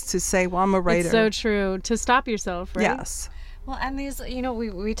write, is to say, well, I'm a writer. It's so true. To stop yourself, right? Yes. Well, and these,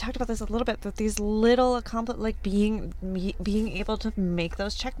 we talked about this a little bit, that these little like being able to make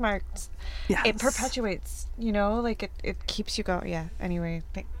those check marks, Yes. it perpetuates, like it keeps you going. Yeah. Anyway,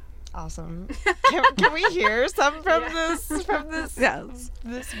 awesome. Can we hear some from this Yes.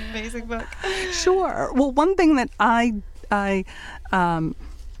 this amazing book? Sure. Well, one thing that I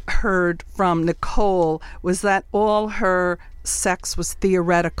heard from Nicole was that all her sex was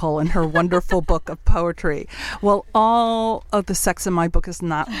theoretical in her wonderful book of poetry. Well, all of the sex in my book is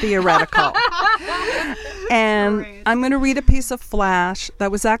not theoretical. And I'm going to read a piece of flash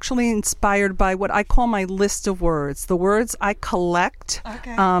that was actually inspired by what I call my list of words, the words I collect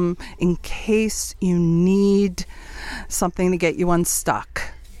in case you need something to get you unstuck.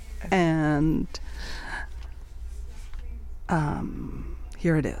 And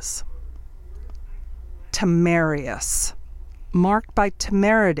here it is. Temerarious. Marked by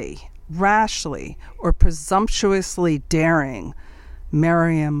temerity, rashly, or presumptuously daring.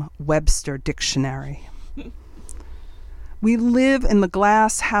 Merriam-Webster Dictionary. We live in the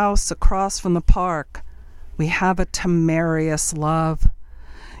glass house across from the park. We have a temerarious love.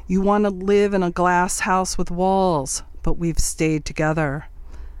 You want to live in a glass house with walls, but we've stayed together.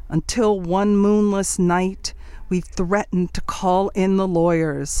 Until one moonless night, we've threatened to call in the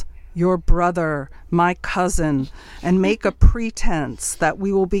lawyers, your brother, my cousin, and make a pretense that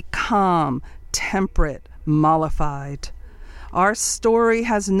we will be calm, temperate, mollified. Our story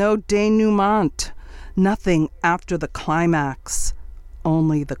has no denouement, nothing after the climax,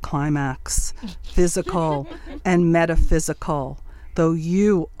 only the climax, physical and metaphysical, though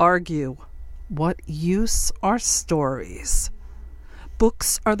you argue, what use are stories?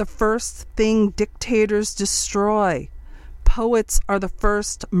 Books are the first thing dictators destroy. Poets are the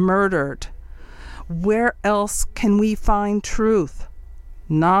first murdered. Where else can we find truth?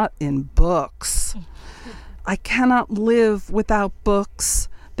 Not in books. I cannot live without books.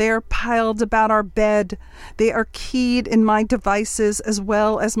 They are piled about our bed. They are keyed in my devices as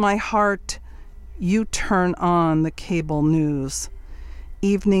well as my heart. You turn on the cable news.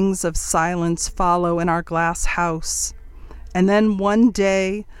 Evenings of silence follow in our glass house. And then one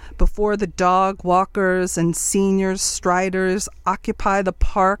day, before the dog walkers and senior striders occupy the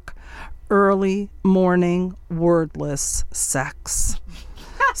park, early morning wordless sex.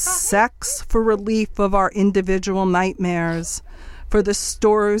 Sex for relief of our individual nightmares, for the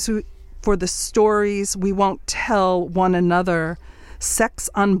stories we won't tell one another. Sex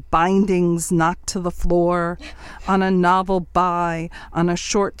on bindings knocked to the floor, on a novel by, on a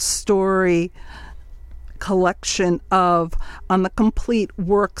short story collection of, on the complete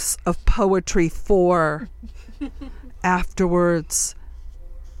works of poetry for. Afterwards,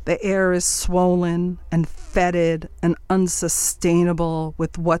 the air is swollen and fetid and unsustainable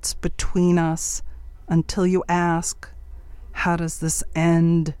with what's between us until you ask, how does this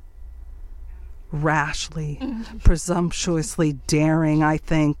end? Rashly, presumptuously daring, I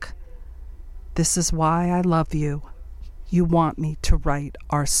think. This is why I love you. You want me to write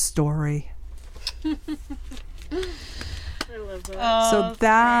our story. I love that. So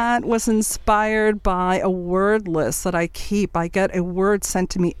that was inspired by a word list that I keep. I get a word sent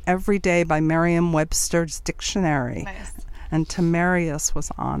to me every day by Merriam-Webster's Dictionary. Nice. And temerarious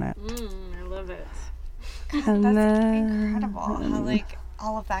was on it. I love it. And That's then, incredible how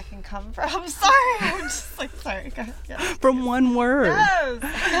all of that can come from. I'm sorry. I'm just sorry. Go ahead. Yes. from one word. Yes.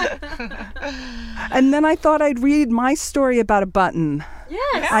 And then I thought I'd read my story about a button.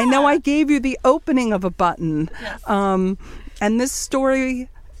 Yes. I know I gave you the opening of a button. Yes. And this story,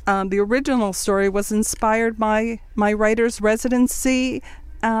 the original story, was inspired by my writer's residency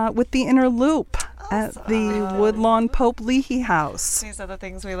with the Inner Loop at the Woodlawn Pope Leahy House. These are the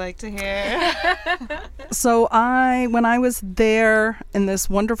things we like to hear. So when I was there in this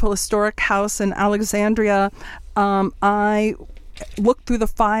wonderful historic house in Alexandria, I looked through the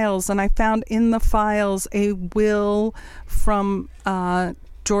files, and I found in the files a will from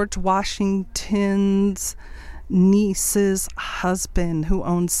George Washington's niece's husband who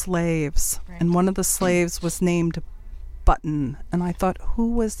owned slaves. Right. And one of the slaves was named Button. And I thought,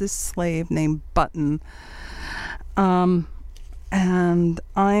 who was this slave named Button? And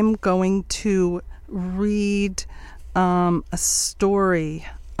I'm going to read a story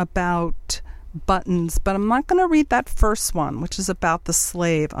about Buttons, but I'm not going to read that first one, which is about the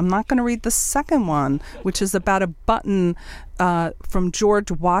slave. I'm not going to read the second one, which is about a button from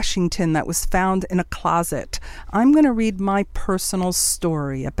George Washington that was found in a closet. I'm going to read my personal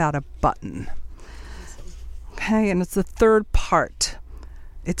story about a button. Okay, and it's the third part.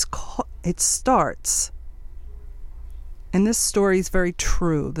 It starts, and this story is very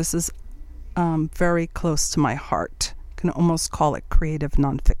true. This is very close to my heart. You can almost call it creative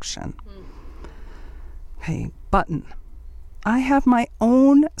nonfiction. Okay, button. I have my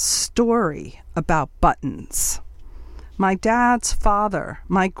own story about buttons. My dad's father,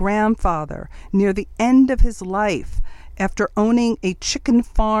 my grandfather, near the end of his life, after owning a chicken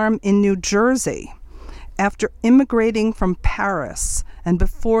farm in New Jersey, after immigrating from Paris, and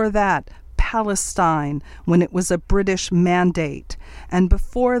before that, Palestine, when it was a British mandate, and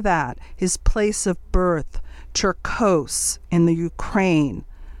before that, his place of birth, Cherkos in the Ukraine,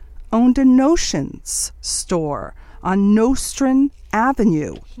 owned a Notions store on Nostrand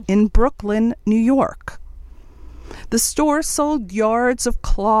Avenue in Brooklyn, New York. The store sold yards of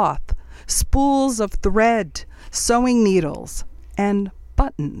cloth, spools of thread, sewing needles, and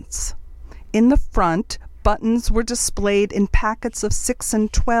buttons. In the front, buttons were displayed in packets of 6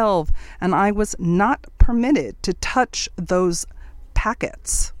 and 12, and I was not permitted to touch those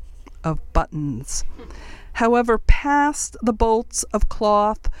packets of buttons. However, past the bolts of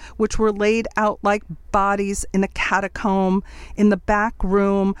cloth, which were laid out like bodies in a catacomb, in the back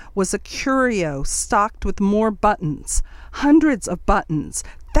room was a curio stocked with more buttons, hundreds of buttons,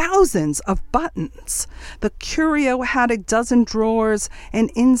 thousands of buttons. The curio had a dozen drawers,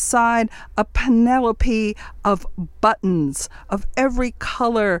 and inside a panoply of buttons of every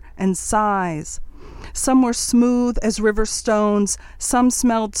color and size. Some were smooth as river stones, some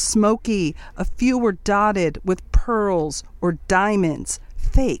smelled smoky, a few were dotted with pearls or diamonds,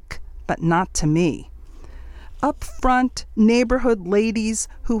 fake, but not to me. Up front, neighborhood ladies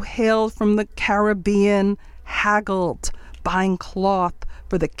who hailed from the Caribbean haggled, buying cloth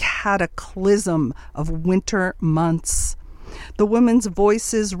for the cataclysm of winter months. The women's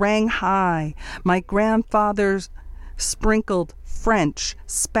voices rang high. My grandfather's sprinkled French,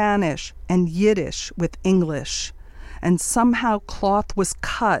 Spanish, and Yiddish with English. And somehow cloth was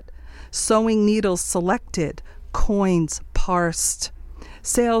cut, sewing needles selected, coins parsed.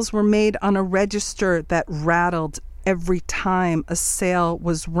 Sales were made on a register that rattled every time a sale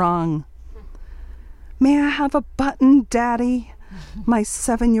was rung. "May I have a button, Daddy?" my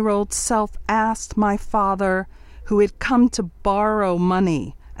 7-year-old self asked my father, who had come to borrow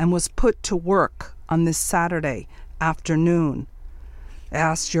money and was put to work on this Saturday afternoon.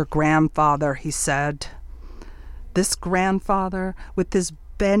 "Ask your grandfather," he said. This grandfather, with his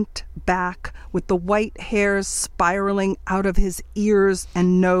bent back, with the white hairs spiraling out of his ears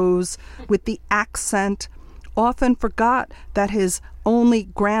and nose, with the accent, often forgot that his only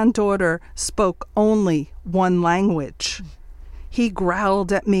granddaughter spoke only one language. He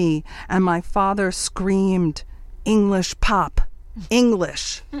growled at me, and my father screamed, "English, Pop,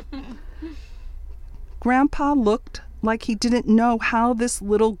 English." Grandpa looked like he didn't know how this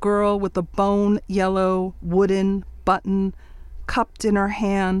little girl with a bone-yellow wooden button cupped in her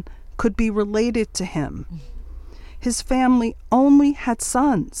hand could be related to him. His family only had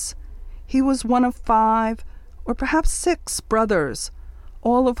sons. He was one of 5 or perhaps 6 brothers,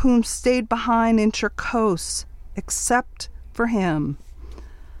 all of whom stayed behind in Cherkos, except for him,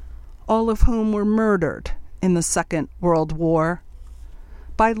 all of whom were murdered in the Second World War.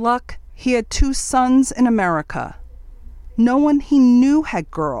 By luck, he had 2 sons in America. No one he knew had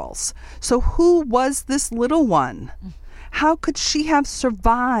girls. So who was this little one? How could she have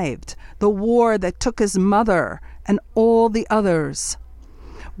survived the war that took his mother and all the others?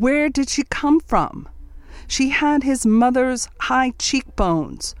 Where did she come from? She had his mother's high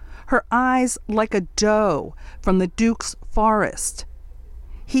cheekbones, her eyes like a doe from the Duke's forest.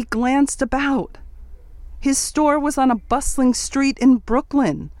 He glanced about. His store was on a bustling street in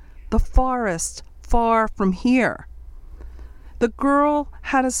Brooklyn, the forest far from here. The girl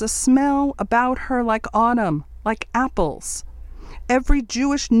had a smell about her like autumn, like apples. Every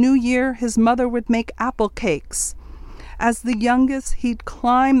Jewish New Year, his mother would make apple cakes. As the youngest, he'd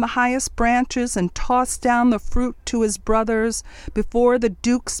climb the highest branches and toss down the fruit to his brothers before the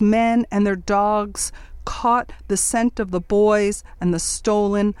Duke's men and their dogs caught the scent of the boys and the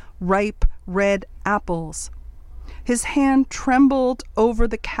stolen, ripe, red apples. His hand trembled over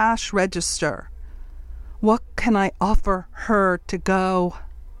the cash register. What can I offer her to go?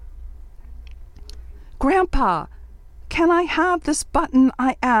 Grandpa, can I have this button?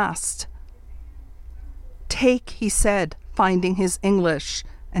 I asked. Take, he said, finding his English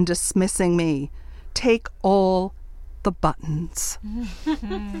and dismissing me. Take all the buttons.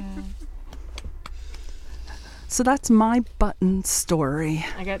 So that's my button story.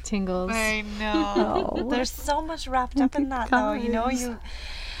 I got tingles. I know. Oh. There's so much wrapped up in that, though. You know,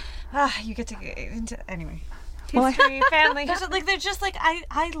 you get to get into anyway. History, family, like they're just like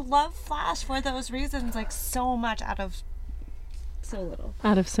I love Flash for those reasons, like so much out of so little.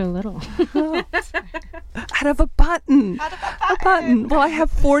 Out of so little. Out of a button. A button. Well, I have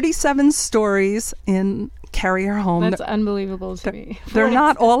 47 stories in Carry Her Home. That's unbelievable to me. They're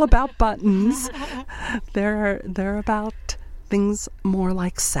not all about buttons. They're about things more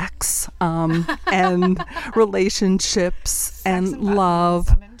like sex, and relationships and love.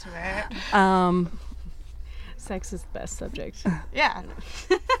 I'm into it. Sex is the best subject. Yeah.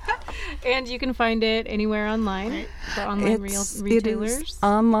 And you can find it anywhere online for online retailers. It is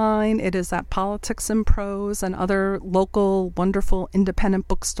online. It is at Politics and Prose and other local wonderful independent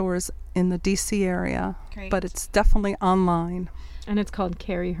bookstores in the DC area. Great. But it's definitely online. And it's called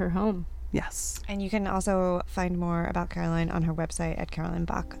Carry Her Home. Yes. And you can also find more about Caroline on her website at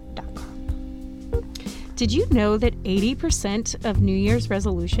carolinebock.com. Did you know that 80% of New Year's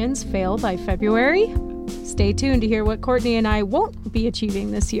resolutions fail by February? Stay tuned to hear what Courtney and I won't be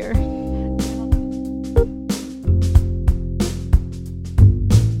achieving this year.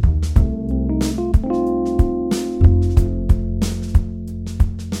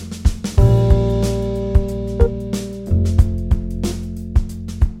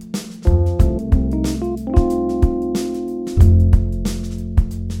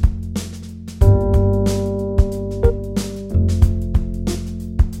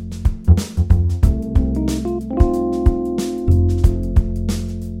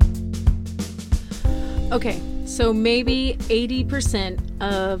 Okay, so maybe 80%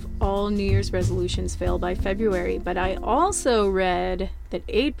 of all New Year's resolutions fail by February, but I also read that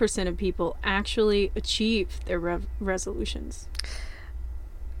 8% of people actually achieve their resolutions.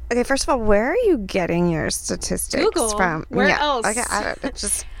 Okay, first of all, where are you getting your statistics Google. from? Where else? Okay, I don't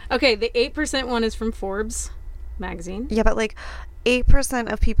just. Okay, the 8% one is from Forbes magazine. Yeah, but like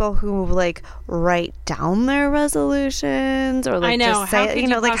 8% of people who like write down their resolutions or like I know. just say, How could you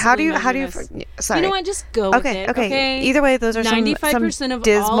know, you like how do you possibly sorry. You know what? Just go with it. Okay. Either way, those are 95% some of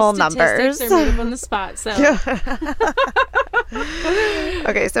dismal all numbers. statistics are made up on the spot. So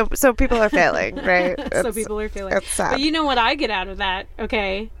Okay, so people are failing, right? so people are failing. It's sad. But you know what I get out of that?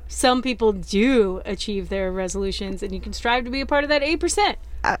 Okay, some people do achieve their resolutions, and you can strive to be a part of that 8%.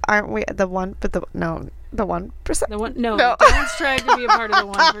 Aren't we the one? But the 1%. The one, no, don't strive to be a part of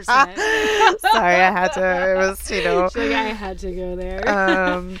the 1%. Sorry, I had to. It was, you know. She's like, I had to go there.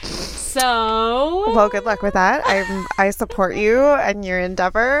 Well, good luck with that. I support you and your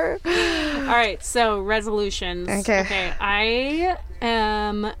endeavor. All right, so resolutions. Okay. I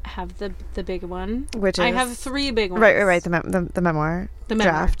have the big one. Which is? I have 3 big ones. Right. The memoir. The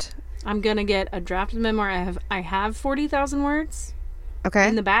draft. I'm gonna get a draft of the memoir. I have 40,000 words. Okay.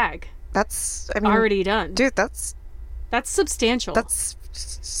 In the bag. That's already done. Dude, that's substantial. That's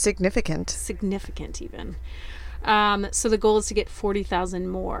significant. Significant even. So the goal is to get 40,000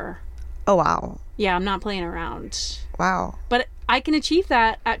 more. Oh wow. Yeah, I'm not playing around. Wow. But I can achieve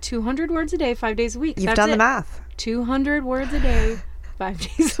that at 200 words a day, 5 days a week. You've done the math. 200 words a day, 5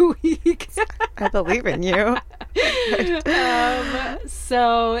 days a week. I believe in you.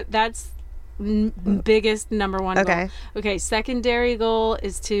 So that's biggest number one goal. Okay, secondary goal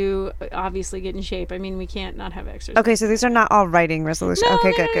is to obviously get in shape. I mean, we can't not have exercise. Okay, so these are not all writing resolutions. No,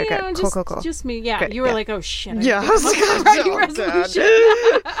 okay, no, good. Cool. Just me. Yeah, Great, you were like, oh shit. Yeah. Writing resolution.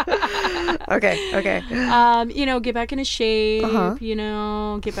 Okay. Get back into shape.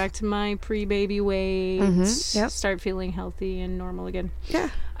 Get back to my pre-baby weight. Mm-hmm. Yep. Start feeling healthy and normal again. Yeah.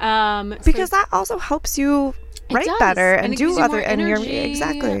 Because that also helps you write better and do other and you're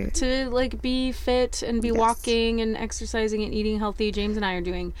exactly to like be fit and be walking and exercising and eating healthy. James and I are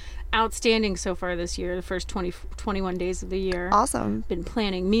doing outstanding so far this year, the first 21 days of the year. Awesome. Been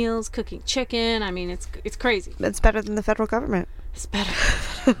planning meals, cooking chicken. I mean, it's crazy. It's better than the federal government. It's better.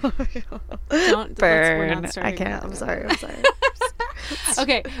 Don't burn. we're not I can't. I'm sorry.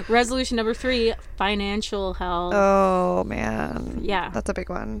 Okay, resolution number 3, financial health. Oh, man. Yeah. That's a big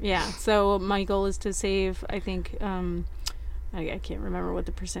one. Yeah. So my goal is to save, I think, I can't remember what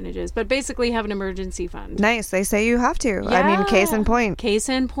the percentage is, but basically have an emergency fund. Nice. They say you have to. Yeah. I mean, case in point. Case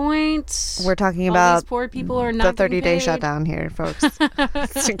in point. We're talking All about these poor people are not the 30-day paid. shutdown here, folks.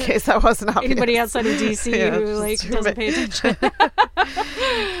 Just in case that wasn't obvious. Anybody outside of DC who like doesn't pay attention.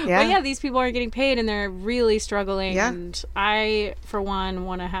 Yeah. But yeah, these people aren't getting paid and they're really struggling. Yeah. And I, for one,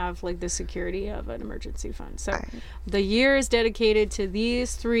 want to have like the security of an emergency fund. So the year is dedicated to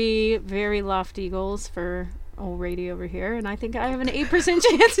these 3 very lofty goals for old Rady over here, and I think I have an 8%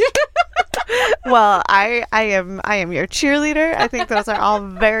 chance. Well, I am your cheerleader. I think those are all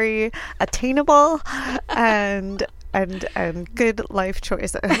very attainable and good life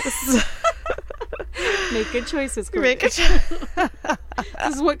choices. Make good choices, Courtney. Make good choices.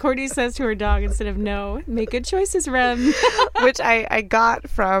 This is what Courtney says to her dog instead of no. Make good choices, Rem. Which I got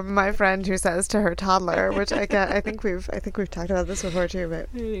from my friend who says to her toddler, which I think we've talked about this before too, but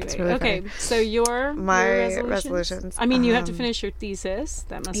Anyway, it's really okay, funny. so my resolutions. I mean, you have to finish your thesis.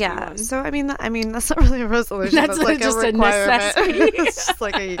 That must be one. So I mean that's not really a resolution. That's like just a a requirement. necessity. It's just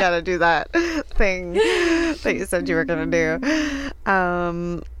like you got to do that thing that you said you were gonna do.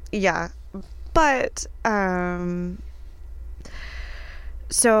 Yeah, but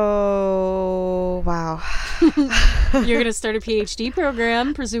so wow. You're gonna start a PhD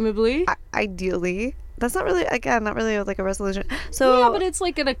program, presumably. Ideally. That's not really like a resolution. So yeah, but it's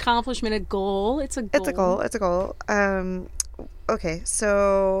like an accomplishment, a goal. It's a goal. It's a goal. Okay,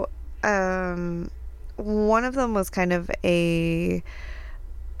 so one of them was kind of a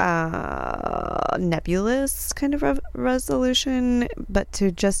nebulous kind of resolution, but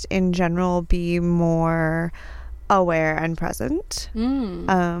to just in general be more aware and present.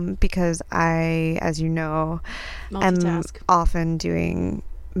 Because I, as you know, am often doing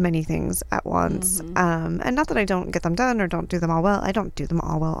many things at once. And not that I don't get them done or don't do them all well. I don't do them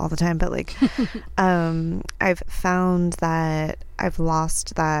all well all the time, but like I've found that I've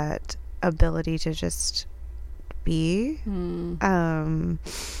lost that ability to just be,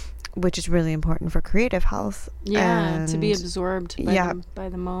 which is really important for creative health. Yeah, to be absorbed by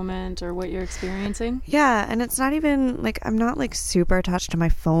the moment or what you're experiencing. Yeah, and it's not even like I'm not like super attached to my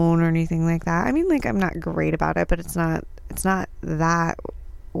phone or anything like that. I mean, like I'm not great about it, but it's not that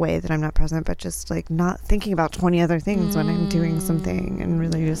way that I'm not present, but just like not thinking about 20 other things when I'm doing something, and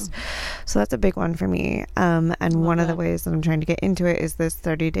really just, so that's a big one for me. And one of the ways that I'm trying to get into it is this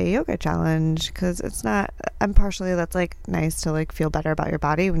 30-day yoga challenge, because it's not, and partially that's like nice to like feel better about your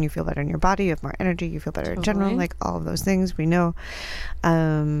body. When you feel better in your body, you have more energy, you feel better in general, like all of those things we know.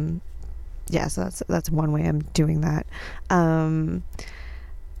 Yeah, so that's one way I'm doing that.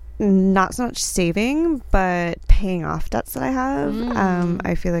 Not so much saving, but paying off debts that I have.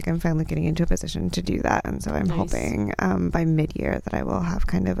 I feel like I'm finally getting into a position to do that, and so I'm hoping by mid-year that I will have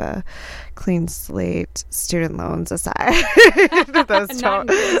kind of a clean slate. Student loans aside,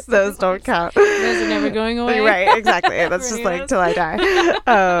 those don't count. Those are never going away. Right, exactly. That's just like till I die.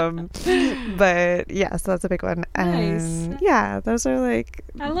 But yeah, so that's a big one. And yeah, those are like,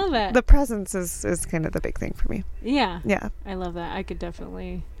 I love it. The presence is kind of the big thing for me. Yeah. Yeah. I love that. I could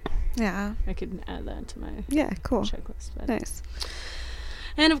definitely. Yeah. I could add that to my checklist. But. Nice.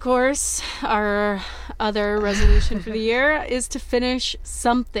 And of course, our other resolution for the year is to finish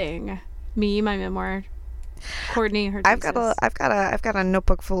something. Me, my memoir. Courtney, her thesis. I've got a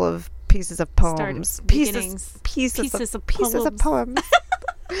notebook full of pieces of poems. Pieces of poems.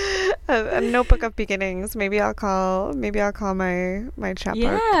 A notebook of beginnings. Maybe I'll call my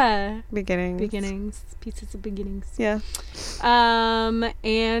chapter beginnings. Pieces of beginnings. Yeah.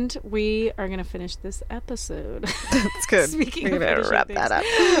 And we are gonna finish this episode. That's good. We're gonna wrap that up.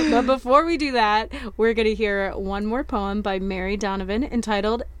 But before we do that, we're gonna hear one more poem by Mary Donovan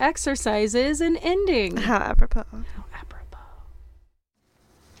entitled "Exercises in Ending." How apropos.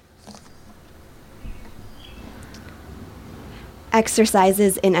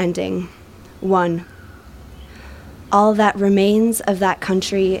 Exercises in Ending. 1. All that remains of that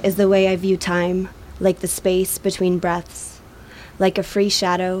country is the way I view time, like the space between breaths, like a free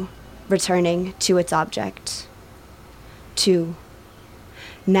shadow returning to its object. 2.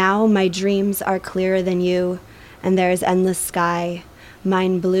 Now my dreams are clearer than you, and there is endless sky,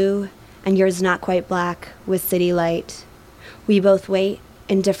 mine blue and yours not quite black with city light. We both wait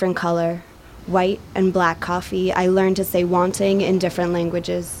in different color. White and black coffee, I learn to say wanting in different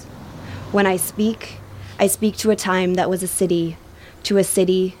languages. When I speak to a time that was a city, to a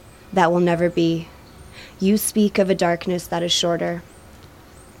city that will never be. You speak of a darkness that is shorter.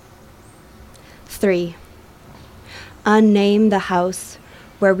 3. Unname the house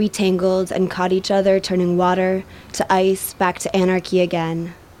where we tangled and caught each other, turning water to ice, back to anarchy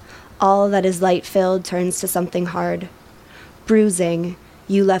again. All that is light-filled turns to something hard. Bruising,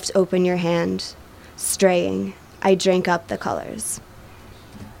 you left open your hand. Straying, I drank up the colors.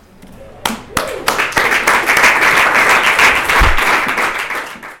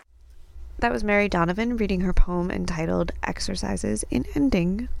 That was Mary Donovan reading her poem entitled Exercises in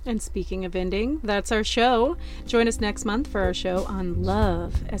Ending. And speaking of ending, that's our show. Join us next month for our show on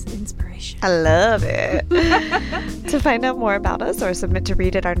love as inspiration. I love it. To find out more about us or submit to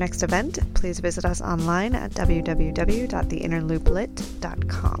read at our next event, please visit us online at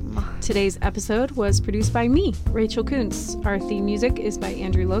www.theinnerlooplit.com. Today's episode was produced by me, Rachel Kuntz. Our theme music is by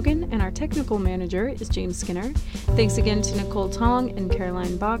Andrew Logan, and our technical manager is James Skinner. Thanks again to Nicole Tong and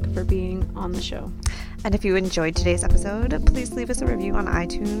Caroline Bock for being on the show. And if you enjoyed today's episode, please leave us a review on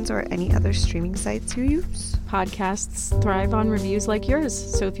iTunes or any other streaming sites you use. Podcasts thrive on reviews like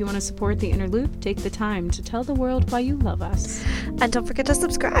yours, so if you want to support The Inner Loop, take the time to tell the world why you love us. And don't forget to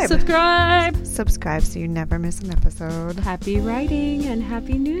subscribe. Subscribe So you never miss an episode. Happy writing and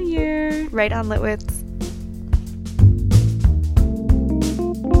Happy New Year. Right on, Litwits.